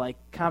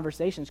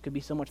 conversations could be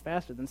so much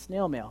faster than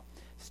snail mail.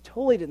 Just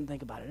totally didn't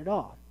think about it at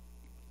all.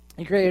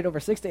 He created it over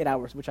 6 to 8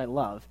 hours, which I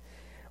love.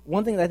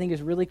 One thing that I think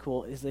is really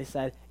cool is they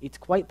said it's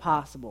quite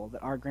possible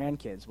that our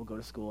grandkids will go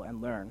to school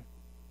and learn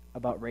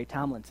about Ray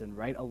Tomlinson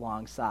right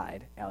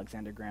alongside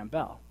Alexander Graham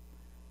Bell.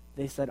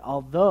 They said,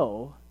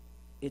 although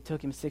it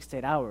took him 6 to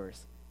 8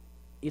 hours,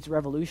 it's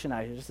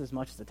revolutionized just as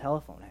much as the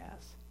telephone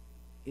has.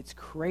 It's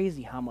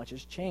crazy how much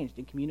has changed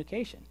in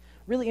communication.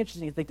 Really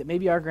interesting to think that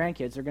maybe our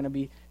grandkids are going to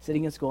be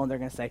sitting in school and they're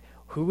going to say,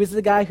 who is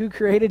the guy who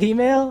created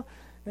email?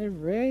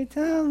 And Ray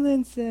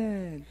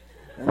Tomlinson.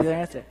 That'll be their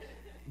answer.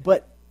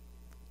 But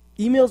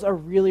emails are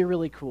really,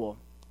 really cool.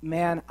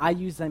 Man, I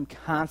use them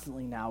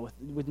constantly now.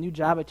 With new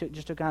job I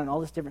just took on and all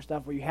this different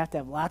stuff where you have to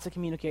have lots of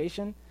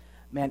communication.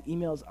 Man,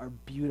 emails are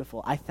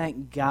beautiful. I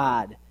thank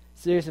God.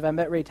 Seriously, if I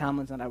met Ray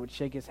Tomlinson, I would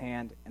shake his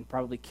hand and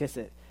probably kiss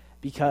it.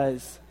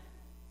 Because,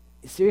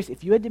 seriously,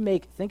 if you had to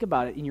think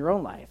about it in your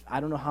own life, I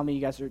don't know how many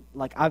of you guys are,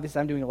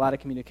 obviously I'm doing a lot of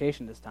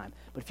communication this time,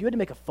 but if you had to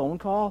make a phone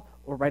call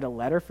or write a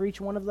letter for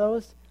each one of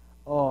those,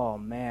 oh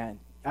man,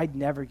 I'd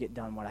never get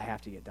done what I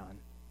have to get done.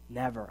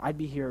 Never. I'd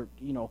be here,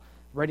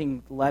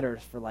 writing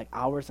letters for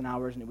hours and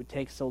hours, and it would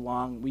take so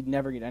long, we'd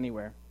never get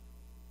anywhere.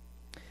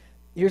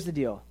 Here's the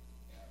deal.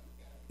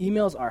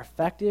 Emails are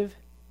effective,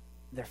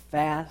 they're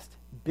fast,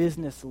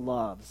 business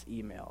loves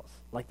emails.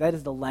 That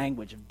is the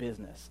language of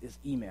business, is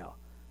email.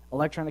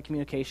 Electronic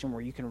communication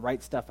where you can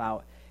write stuff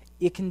out.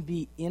 It can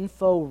be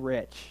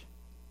info-rich.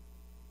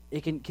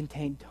 It can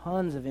contain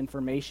tons of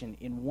information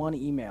in one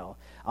email.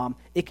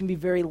 It can be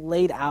very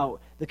laid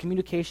out. The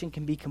communication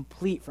can be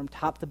complete from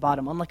top to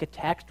bottom. Unlike a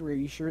text where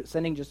you're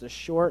sending just a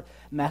short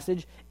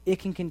message, it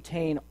can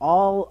contain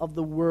all of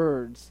the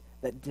words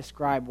that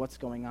describe what's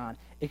going on.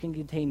 It can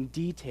contain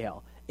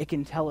detail. It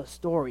can tell a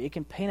story. It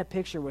can paint a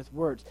picture with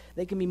words.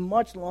 They can be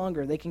much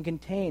longer. They can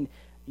contain,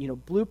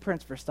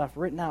 blueprints for stuff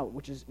written out,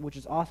 which is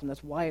awesome.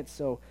 That's why it's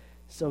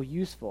so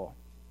useful.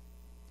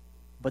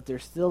 But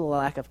there's still a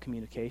lack of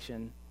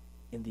communication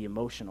in the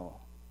emotional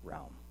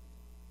realm.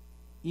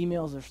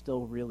 Emails are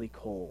still really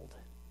cold.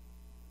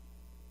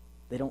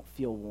 They don't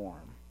feel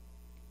warm.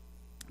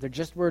 They're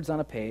just words on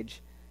a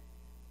page,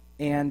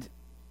 and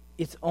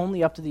it's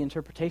only up to the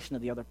interpretation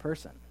of the other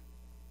person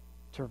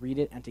to read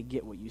it and to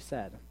get what you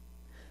said.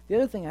 The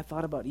other thing I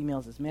thought about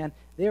emails is, man,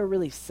 they are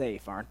really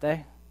safe, aren't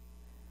they?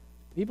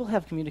 People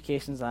have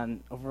communications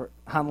over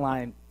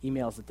online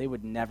emails that they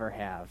would never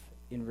have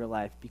in real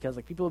life because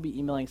people will be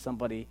emailing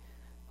somebody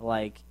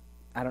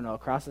I don't know,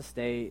 across the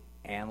state,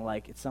 and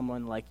it's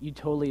someone you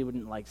totally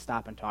wouldn't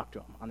stop and talk to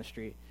them on the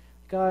street.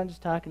 Oh, I'm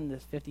just talking to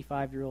this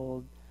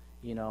 55-year-old,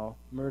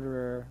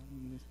 murderer,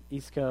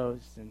 East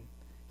Coast, and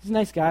he's a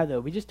nice guy though.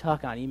 We just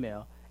talk on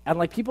email. And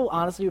like people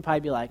honestly would probably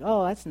be like,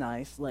 "Oh, that's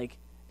nice." Like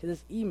to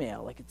this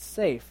email, like it's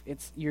safe.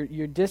 It's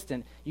you're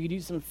distant. You could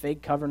use some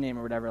fake cover name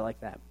or whatever like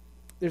that.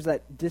 There's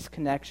that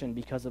disconnection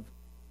because of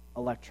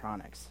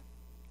electronics.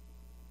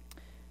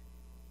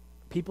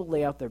 People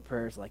lay out their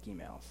prayers like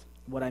emails.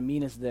 What I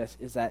mean is this,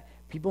 is that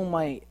people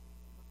might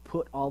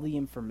put all the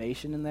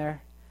information in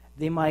there.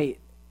 They might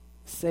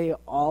say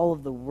all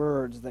of the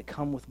words that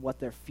come with what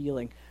they're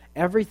feeling,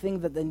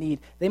 everything that they need.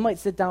 They might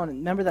sit down and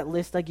remember that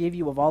list I gave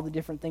you of all the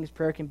different things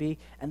prayer can be,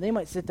 and they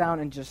might sit down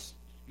and just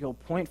go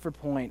point for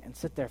point and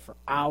sit there for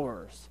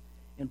hours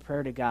in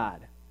prayer to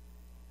God.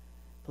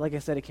 But like I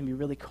said, it can be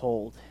really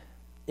cold.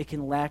 It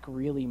can lack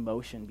real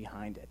emotion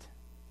behind it.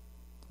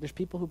 There's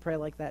people who pray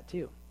like that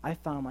too. I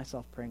found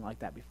myself praying like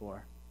that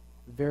before.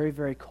 Very,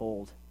 very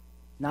cold.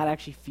 Not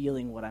actually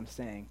feeling what I'm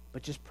saying,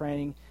 but just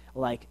praying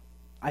like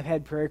I've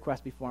had prayer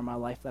requests before in my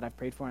life that I've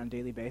prayed for on a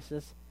daily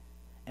basis.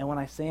 And when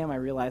I say them, I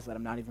realize that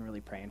I'm not even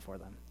really praying for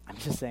them. I'm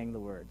just saying the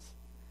words.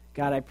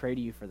 God, I pray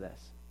to you for this.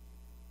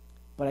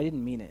 But I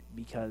didn't mean it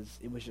because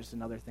it was just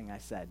another thing I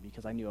said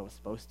because I knew I was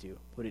supposed to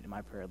put it in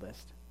my prayer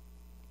list.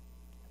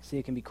 See,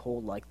 it can be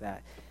cold like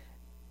that.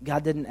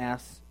 God didn't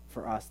ask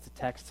for us to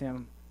text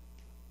him,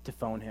 to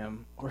phone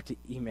him, or to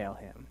email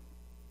him.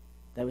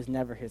 That was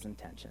never his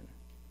intention.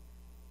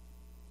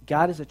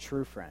 God is a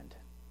true friend,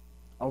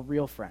 a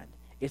real friend.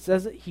 It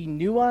says that he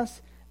knew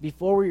us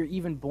before we were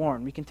even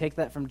born. We can take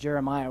that from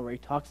Jeremiah where he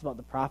talks about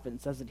the prophet and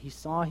says that he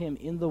saw him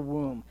in the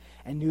womb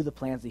and knew the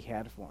plans he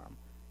had for him.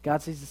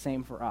 God says the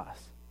same for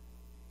us.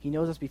 He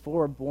knows us before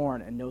we're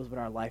born and knows what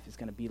our life is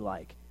going to be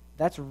like.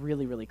 That's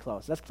really, really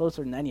close. That's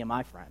closer than any of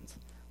my friends.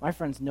 My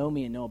friends know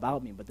me and know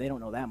about me, but they don't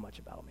know that much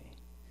about me.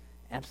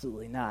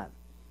 Absolutely not.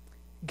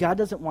 God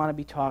doesn't want to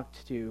be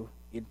talked to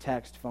in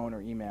text, phone,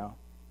 or email.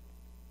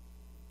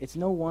 It's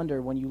no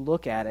wonder when you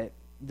look at it,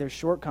 there's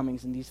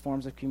shortcomings in these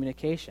forms of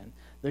communication.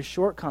 There's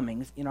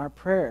shortcomings in our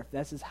prayer.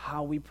 This is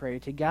how we pray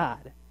to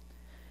God.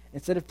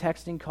 Instead of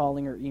texting,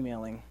 calling, or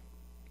emailing,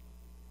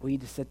 we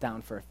need to sit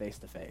down for a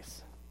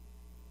face-to-face.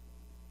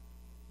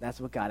 That's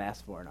what God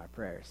asks for in our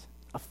prayers.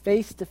 A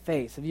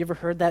face-to-face. Have you ever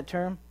heard that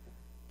term?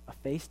 A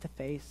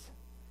face-to-face?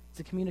 It's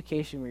a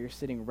communication where you're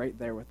sitting right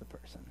there with the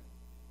person,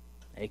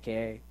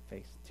 a.k.a.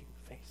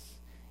 face-to-face.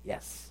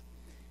 Yes.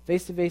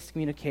 Face-to-face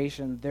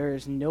communication, there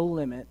is no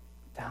limit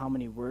to how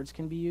many words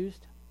can be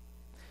used.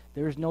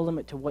 There is no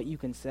limit to what you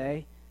can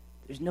say.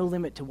 There's no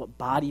limit to what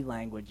body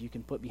language you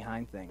can put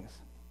behind things.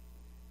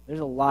 There's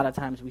a lot of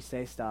times we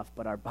say stuff,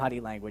 but our body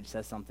language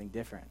says something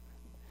different.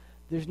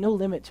 There's no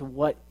limit to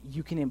what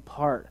you can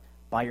impart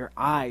by your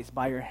eyes,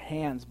 by your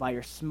hands, by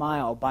your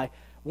smile, by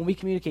when we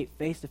communicate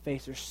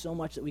face-to-face, there's so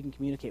much that we can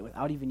communicate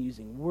without even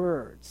using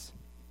words.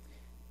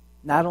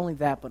 Not only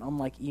that, but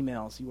unlike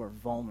emails, you are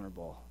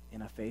vulnerable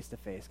in a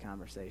face-to-face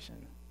conversation.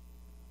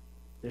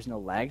 There's no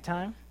lag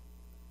time.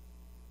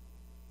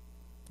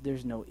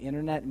 There's no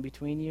internet in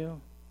between you.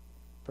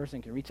 A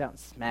person can reach out and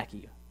smack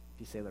you if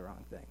you say the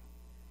wrong thing.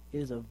 It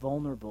is a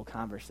vulnerable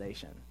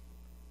conversation.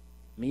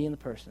 Me and the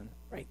person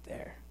right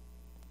there.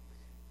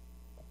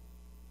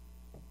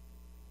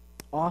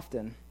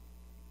 Often,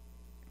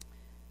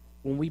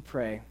 when we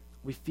pray,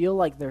 we feel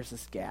like there's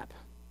this gap.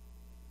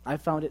 I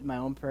found it in my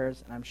own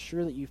prayers, and I'm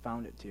sure that you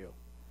found it too.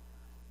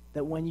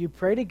 That when you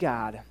pray to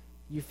God,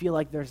 you feel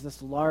like there's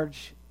this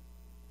large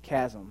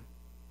chasm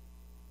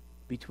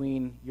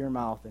between your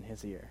mouth and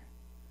his ear.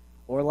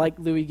 Or like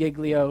Louis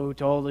Giglio, who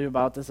told you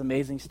about this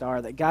amazing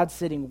star, that God's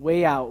sitting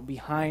way out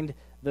behind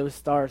those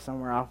stars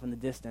somewhere off in the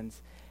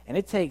distance, and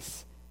it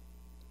takes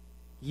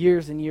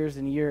years and years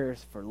and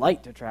years for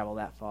light to travel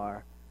that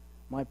far.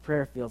 My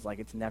prayer feels like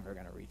it's never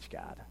going to reach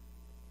God.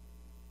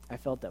 I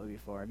felt that way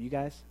before. Have you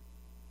guys?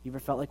 You ever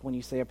felt like when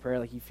you say a prayer,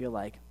 like you feel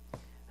like, it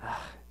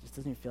just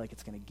doesn't even feel like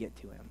it's going to get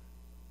to him?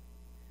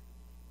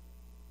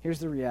 Here's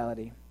the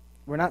reality.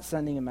 We're not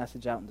sending a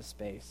message out into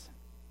space,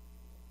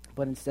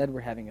 but instead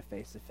we're having a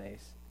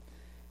face-to-face.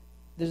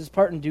 There's this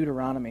part in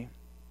Deuteronomy,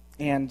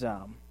 and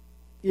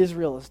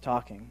Israel is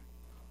talking,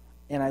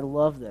 and I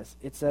love this.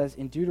 It says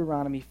in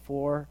Deuteronomy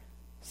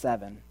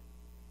 4:7,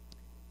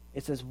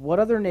 it says, "What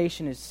other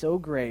nation is so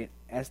great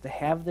as to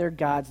have their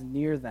gods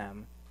near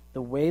them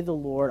the way the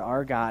Lord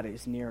our God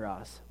is near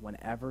us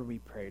whenever we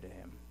pray to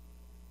him?"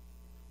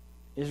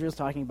 Israel's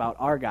talking about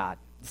our God,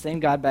 the same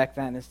God back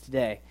then as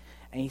today.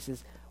 And he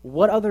says,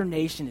 what other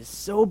nation is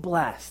so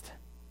blessed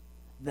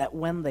that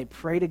when they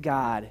pray to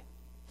God,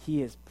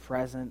 he is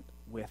present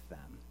with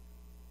them?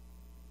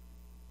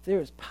 There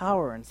is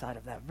power inside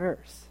of that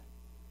verse.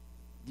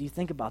 Do you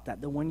think about that?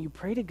 That when you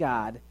pray to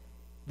God,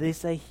 they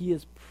say he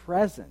is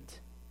present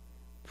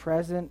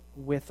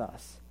with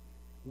us.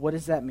 What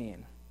does that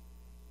mean?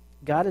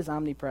 God is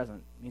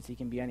omnipresent. It means he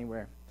can be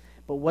anywhere.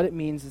 But what it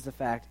means is the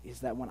fact is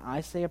that when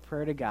I say a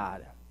prayer to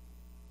God,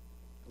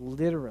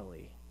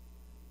 literally,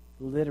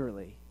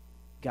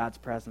 God's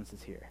presence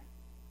is here.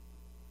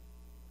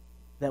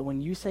 That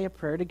when you say a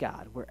prayer to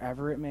God,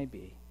 wherever it may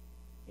be,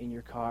 in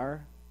your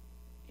car,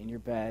 in your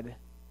bed,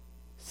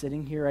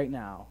 sitting here right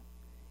now,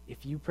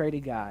 if you pray to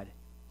God,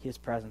 his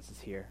presence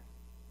is here,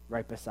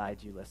 right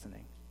beside you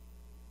listening.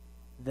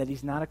 that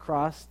he's not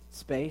across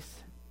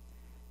space,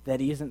 that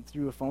he isn't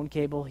through a phone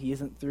cable, he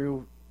isn't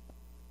through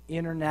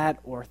internet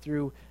or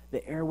through the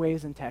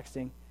airwaves and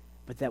texting,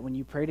 but that when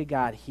you pray to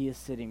God, he is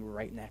sitting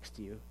right next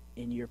to you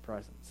in your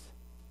presence.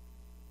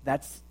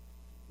 That's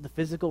the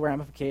physical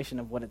ramification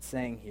of what it's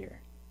saying here.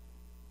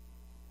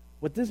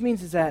 What this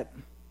means is that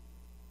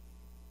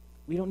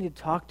we don't need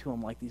to talk to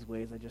him like these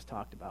ways I just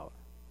talked about.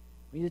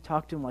 We need to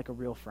talk to him like a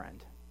real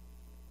friend.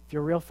 If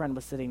your real friend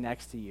was sitting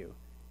next to you,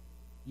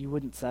 you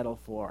wouldn't settle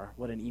for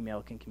what an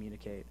email can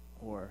communicate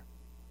or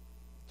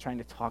trying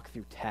to talk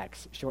through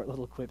text, short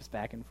little quips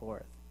back and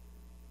forth.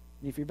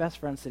 And if your best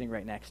friend's sitting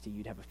right next to you,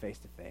 you'd have a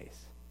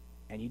face-to-face,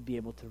 and you'd be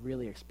able to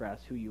really express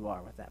who you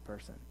are with that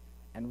person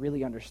and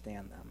really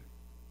understand them.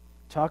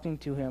 Talking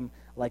to him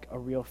like a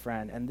real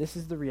friend. And this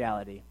is the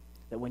reality,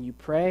 that when you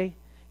pray,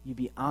 you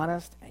be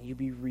honest and you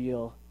be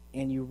real,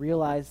 and you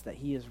realize that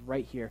he is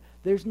right here.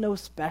 There's no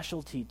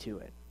specialty to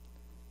it.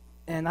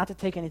 And not to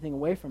take anything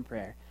away from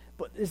prayer,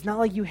 but it's not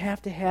like you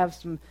have to have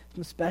some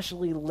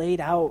specially laid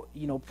out,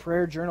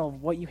 prayer journal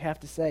of what you have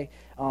to say.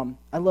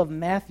 I love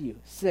Matthew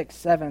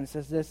 6:7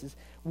 says this, is,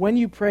 when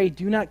you pray,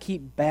 do not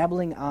keep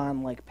babbling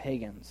on like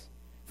pagans,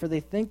 for they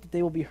think that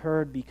they will be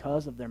heard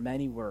because of their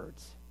many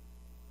words.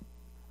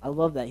 I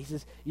love that. He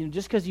says,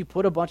 just because you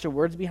put a bunch of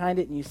words behind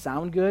it and you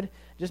sound good,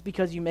 just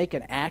because you make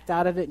an act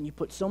out of it and you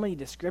put so many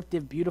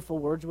descriptive, beautiful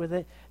words with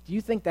it, do you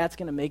think that's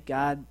going to make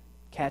God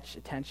catch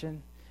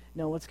attention?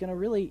 No, what's going to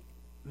really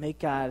make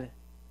God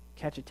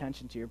catch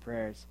attention to your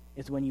prayers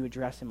is when you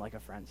address him like a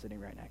friend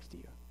sitting right next to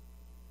you,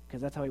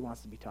 because that's how he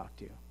wants to be talked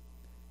to.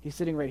 He's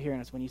sitting right here,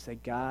 and it's when you say,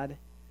 God,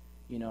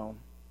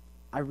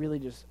 I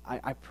really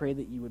I pray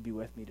that you would be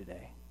with me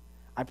today.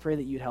 I pray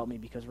that you'd help me,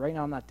 because right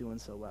now I'm not doing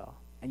so well.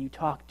 And you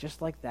talk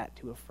just like that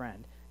to a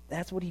friend.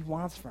 That's what he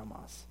wants from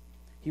us.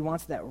 He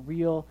wants that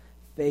real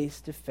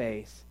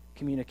face-to-face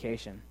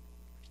communication.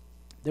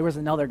 There was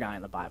another guy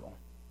in the Bible.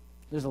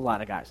 There's a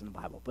lot of guys in the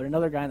Bible, but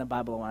another guy in the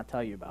Bible I want to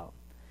tell you about.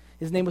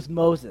 His name was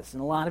Moses,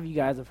 and a lot of you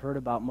guys have heard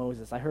about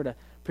Moses. I heard a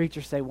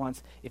preacher say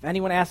once, if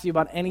anyone asks you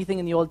about anything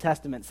in the Old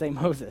Testament, say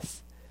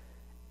Moses.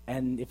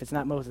 And if it's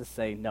not Moses,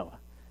 say Noah.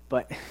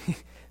 But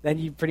then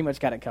you pretty much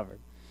got it covered.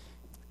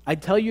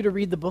 I'd tell you to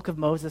read the book of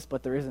Moses,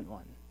 but there isn't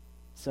one.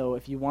 So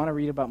if you want to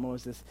read about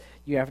Moses,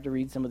 you have to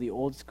read some of the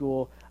old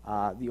school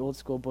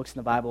books in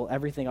the Bible.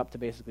 Everything up to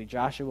basically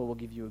Joshua will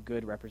give you a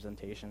good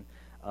representation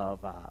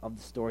of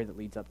the story that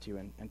leads up to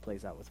and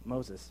plays out with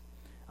Moses.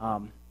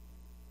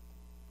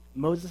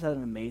 Moses had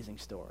an amazing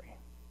story.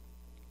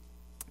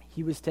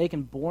 He was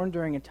born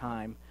during a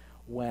time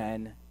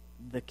when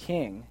the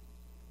king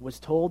was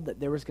told that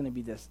there was going to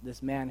be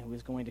this man who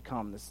was going to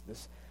come,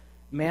 this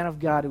man of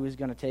God who was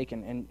going to take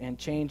and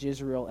change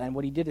Israel. And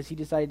what he did is he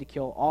decided to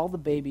kill all the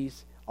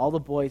babies, all the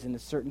boys in a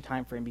certain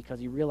time frame, because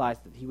he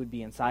realized that he would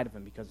be inside of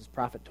him, because his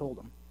prophet told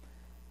him.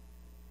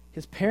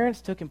 His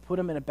parents took and put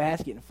him in a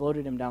basket and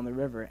floated him down the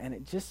river, and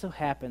it just so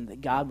happened that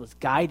God was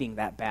guiding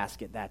that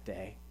basket that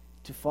day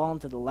to fall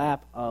into the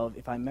lap of,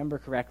 if I remember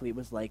correctly, it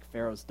was like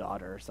Pharaoh's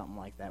daughter or something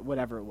like that,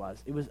 whatever it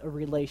was. It was a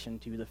relation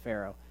to the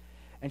Pharaoh.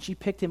 And she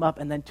picked him up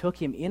and then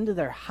took him into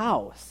their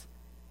house.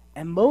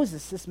 And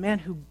Moses, this man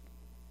who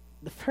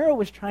the Pharaoh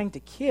was trying to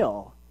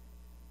kill,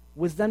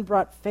 was then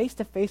brought face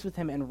to face with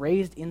him and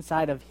raised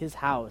inside of his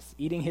house,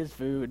 eating his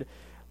food,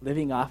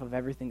 living off of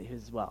everything that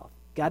his wealth.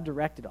 God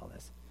directed all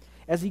this.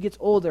 As he gets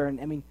older,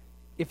 and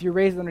if you're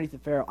raised underneath the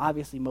Pharaoh,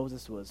 obviously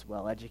Moses was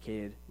well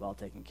educated, well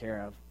taken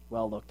care of,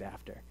 well looked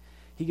after.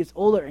 He gets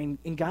older,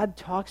 and God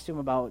talks to him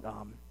about,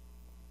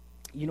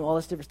 all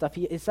this different stuff.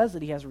 It says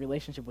that he has a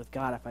relationship with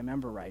God, if I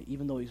remember right,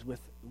 even though he's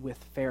with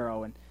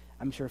Pharaoh, and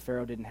I'm sure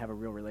Pharaoh didn't have a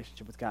real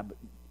relationship with God, but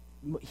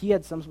he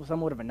had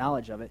somewhat of a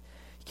knowledge of it.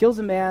 He kills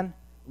a man,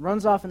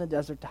 runs off in the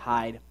desert to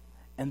hide,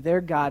 and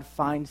there God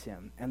finds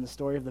him. And the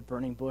story of the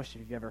burning bush, if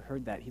you've ever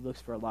heard that, he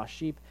looks for a lost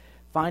sheep,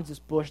 finds this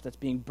bush that's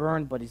being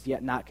burned but is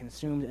yet not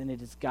consumed, and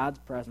it is God's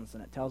presence,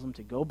 and it tells him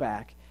to go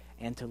back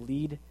and to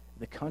lead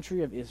the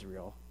country of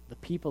Israel, the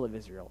people of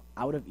Israel,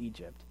 out of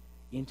Egypt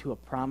into a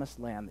promised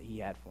land that he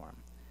had for him.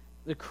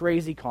 The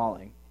crazy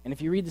calling. And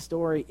if you read the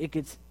story, it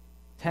gets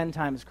 10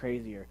 times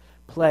crazier.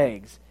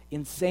 Plagues,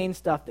 insane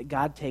stuff that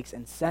God takes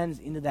and sends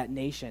into that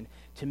nation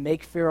to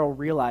make Pharaoh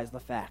realize the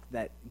fact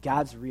that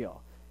God's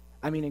real.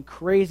 And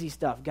crazy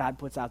stuff God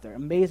puts out there.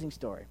 Amazing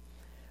story.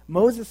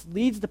 Moses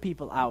leads the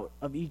people out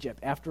of Egypt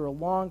after a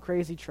long,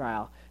 crazy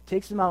trial,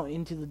 takes them out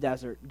into the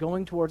desert,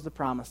 going towards the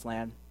promised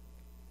land.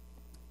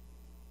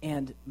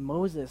 And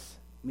Moses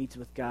meets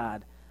with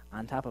God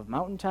on top of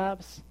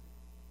mountaintops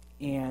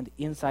and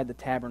inside the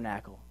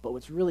tabernacle. But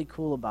what's really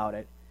cool about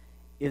it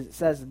is it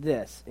says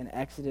this in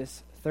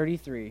Exodus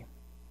 33,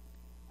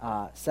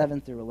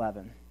 7 through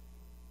 11.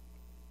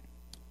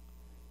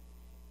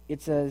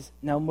 It says,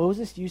 "Now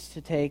Moses used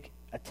to take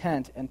a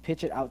tent and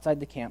pitch it outside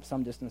the camp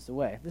some distance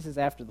away." This is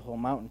after the whole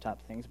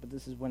mountaintop things, but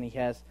this is when he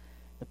has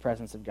the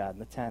presence of God in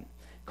the tent.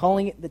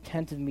 Calling it the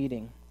tent of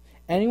meeting.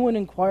 Anyone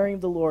inquiring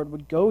of the Lord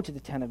would go to the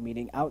tent of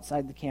meeting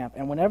outside the camp.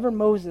 And whenever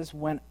Moses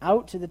went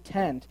out to the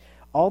tent,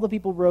 All the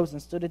people rose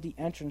and stood at the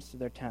entrance to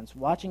their tents,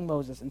 watching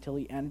Moses until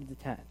he entered the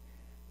tent.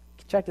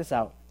 Check this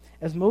out.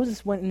 As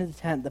Moses went into the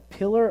tent, the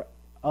pillar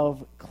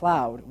of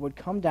cloud would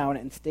come down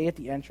and stay at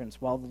the entrance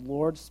while the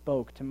Lord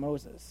spoke to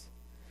Moses.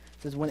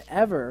 It says,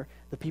 whenever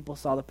the people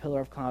saw the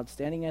pillar of cloud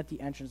standing at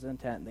the entrance of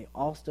the tent, they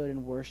all stood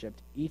and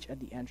worshipped, each at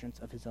the entrance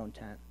of his own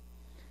tent.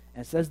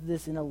 And it says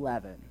this in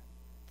 11.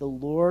 The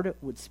Lord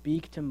would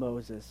speak to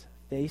Moses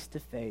face to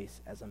face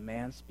as a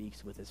man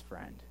speaks with his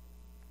friend.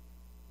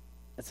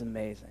 That's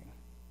amazing.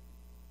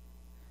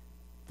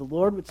 The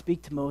Lord would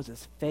speak to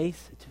Moses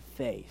face to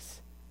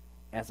face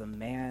as a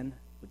man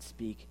would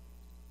speak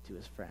to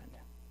his friend.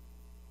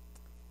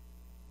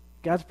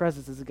 God's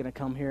presence isn't going to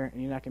come here,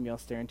 and you're not going to be able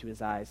to stare into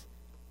his eyes.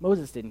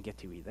 Moses didn't get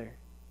to either.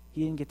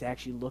 He didn't get to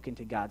actually look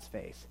into God's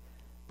face.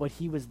 But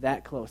he was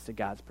that close to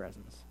God's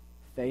presence,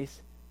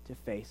 face to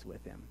face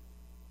with him.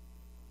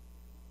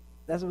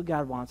 That's what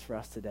God wants for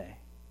us today.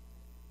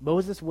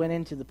 Moses went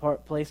into the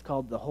place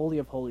called the Holy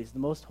of Holies, the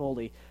most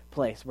holy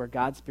place where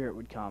God's Spirit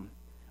would come.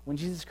 When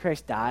Jesus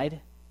Christ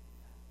died,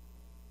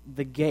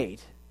 the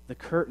gate, the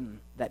curtain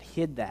that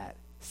hid that,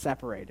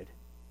 separated,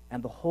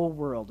 and the whole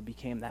world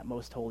became that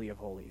most holy of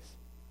holies.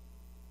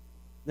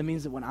 That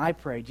means that when I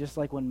pray, just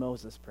like when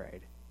Moses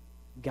prayed,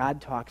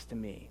 God talks to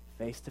me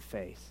face to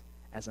face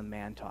as a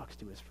man talks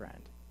to his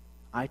friend.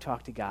 I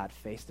talk to God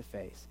face to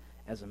face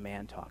as a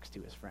man talks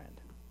to his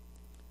friend.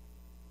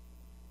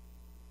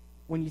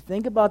 When you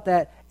think about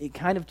that, it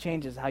kind of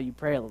changes how you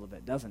pray a little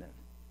bit, doesn't it?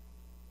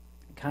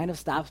 It kind of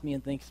stops me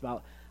and thinks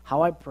about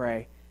how I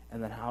pray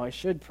and then how I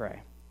should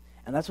pray.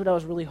 And that's what I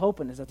was really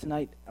hoping is that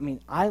tonight,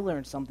 I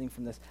learned something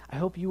from this. I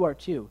hope you are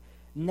too.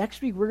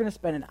 Next week, we're going to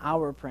spend an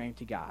hour praying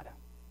to God.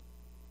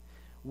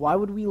 Why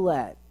would we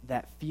let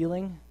that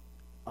feeling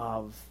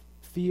of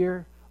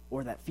fear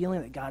or that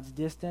feeling that God's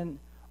distant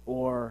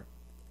or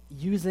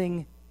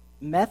using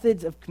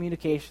methods of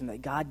communication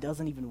that God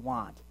doesn't even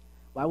want,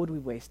 why would we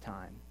waste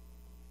time?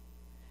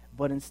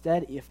 But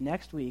instead, if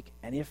next week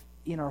and if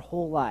in our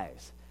whole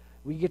lives,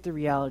 we get the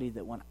reality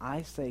that when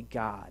I say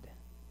God,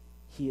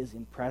 he is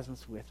in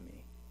presence with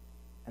me,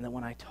 and that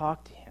when I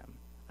talk to him,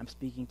 I'm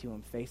speaking to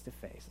him face to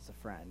face as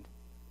a friend,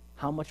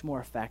 how much more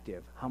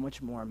effective, how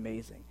much more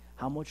amazing,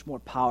 how much more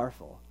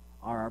powerful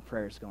are our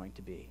prayers going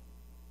to be?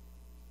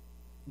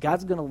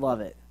 God's going to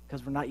love it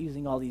because we're not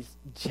using all these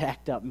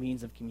jacked up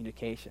means of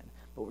communication,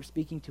 but we're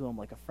speaking to him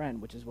like a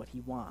friend, which is what he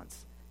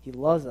wants. He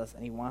loves us,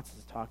 and he wants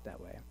us to talk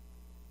that way.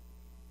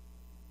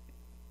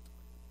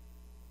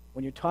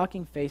 When you're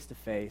talking face to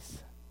face,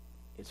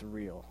 it's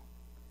real.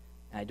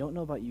 And I don't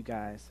know about you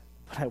guys,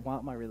 but I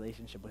want my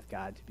relationship with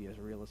God to be as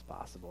real as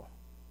possible.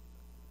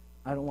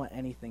 I don't want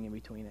anything in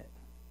between it.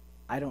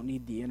 I don't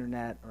need the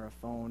internet or a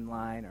phone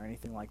line or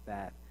anything like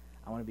that.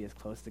 I want to be as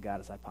close to God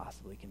as I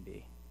possibly can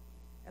be.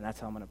 And that's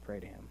how I'm going to pray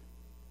to him.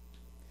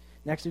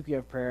 Next week we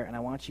have prayer, and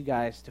I want you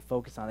guys to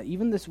focus on it.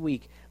 Even this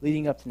week,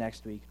 leading up to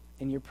next week,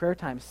 in your prayer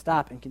time,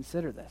 stop and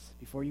consider this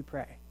before you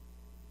pray.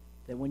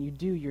 That when you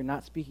do, you're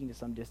not speaking to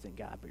some distant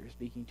God, but you're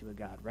speaking to a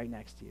God right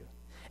next to you.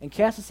 And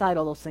cast aside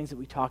all those things that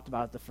we talked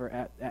about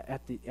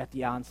at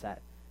the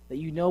onset. That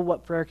you know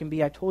what prayer can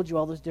be. I told you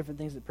all those different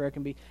things that prayer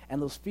can be.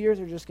 And those fears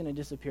are just going to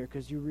disappear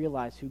because you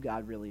realize who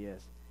God really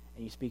is.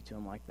 And you speak to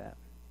him like that.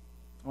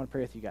 I want to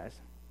pray with you guys.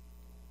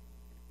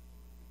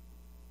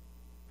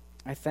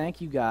 I thank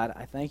you, God.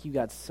 I thank you,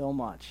 God, so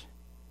much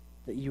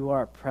that you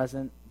are a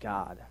present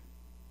God.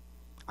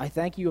 I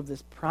thank you of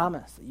this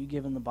promise that you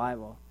give in the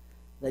Bible.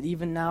 That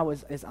even now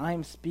as I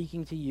am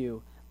speaking to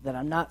you, that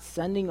I'm not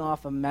sending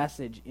off a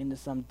message into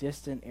some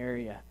distant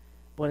area,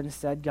 but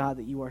instead, God,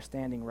 that you are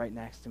standing right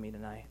next to me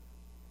tonight.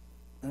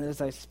 And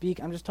as I speak,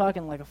 I'm just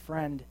talking like a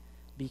friend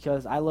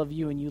because I love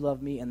you and you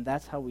love me, and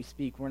that's how we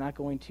speak. We're not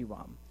going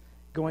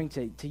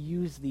to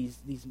use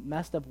these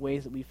messed up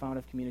ways that we found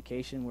of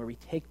communication where we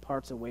take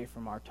parts away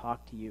from our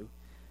talk to you,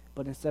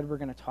 but instead we're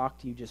going to talk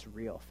to you just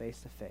real,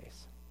 face to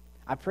face.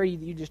 I pray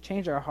that you just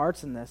change our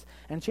hearts in this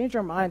and change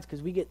our minds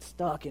because we get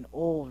stuck in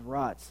old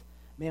ruts.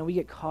 Man, we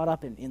get caught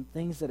up in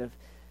things that have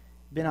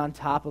been on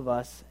top of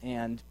us,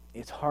 and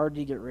it's hard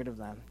to get rid of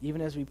them.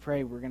 Even as we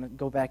pray, we're going to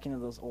go back into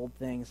those old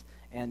things,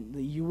 and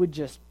you would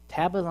just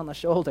tap us on the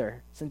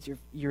shoulder since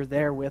you're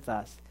there with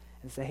us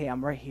and say, hey,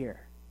 I'm right here.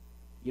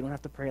 You don't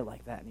have to pray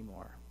like that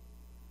anymore.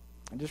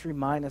 And just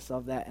remind us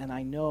of that. And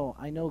I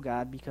know,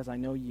 God, because I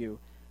know you,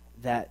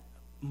 that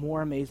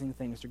more amazing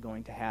things are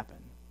going to happen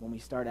when we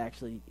start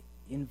actually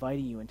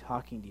inviting you and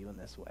talking to you in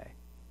this way.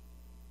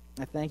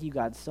 I thank you,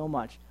 God, so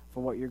much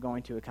for what you're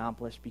going to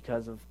accomplish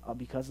because of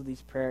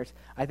these prayers.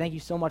 I thank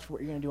you so much for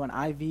what you're going to do on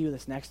IV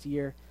this next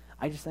year.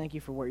 I just thank you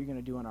for what you're going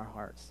to do in our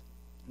hearts.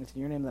 And it's in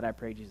your name that I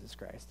pray, Jesus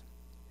Christ.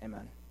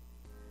 Amen.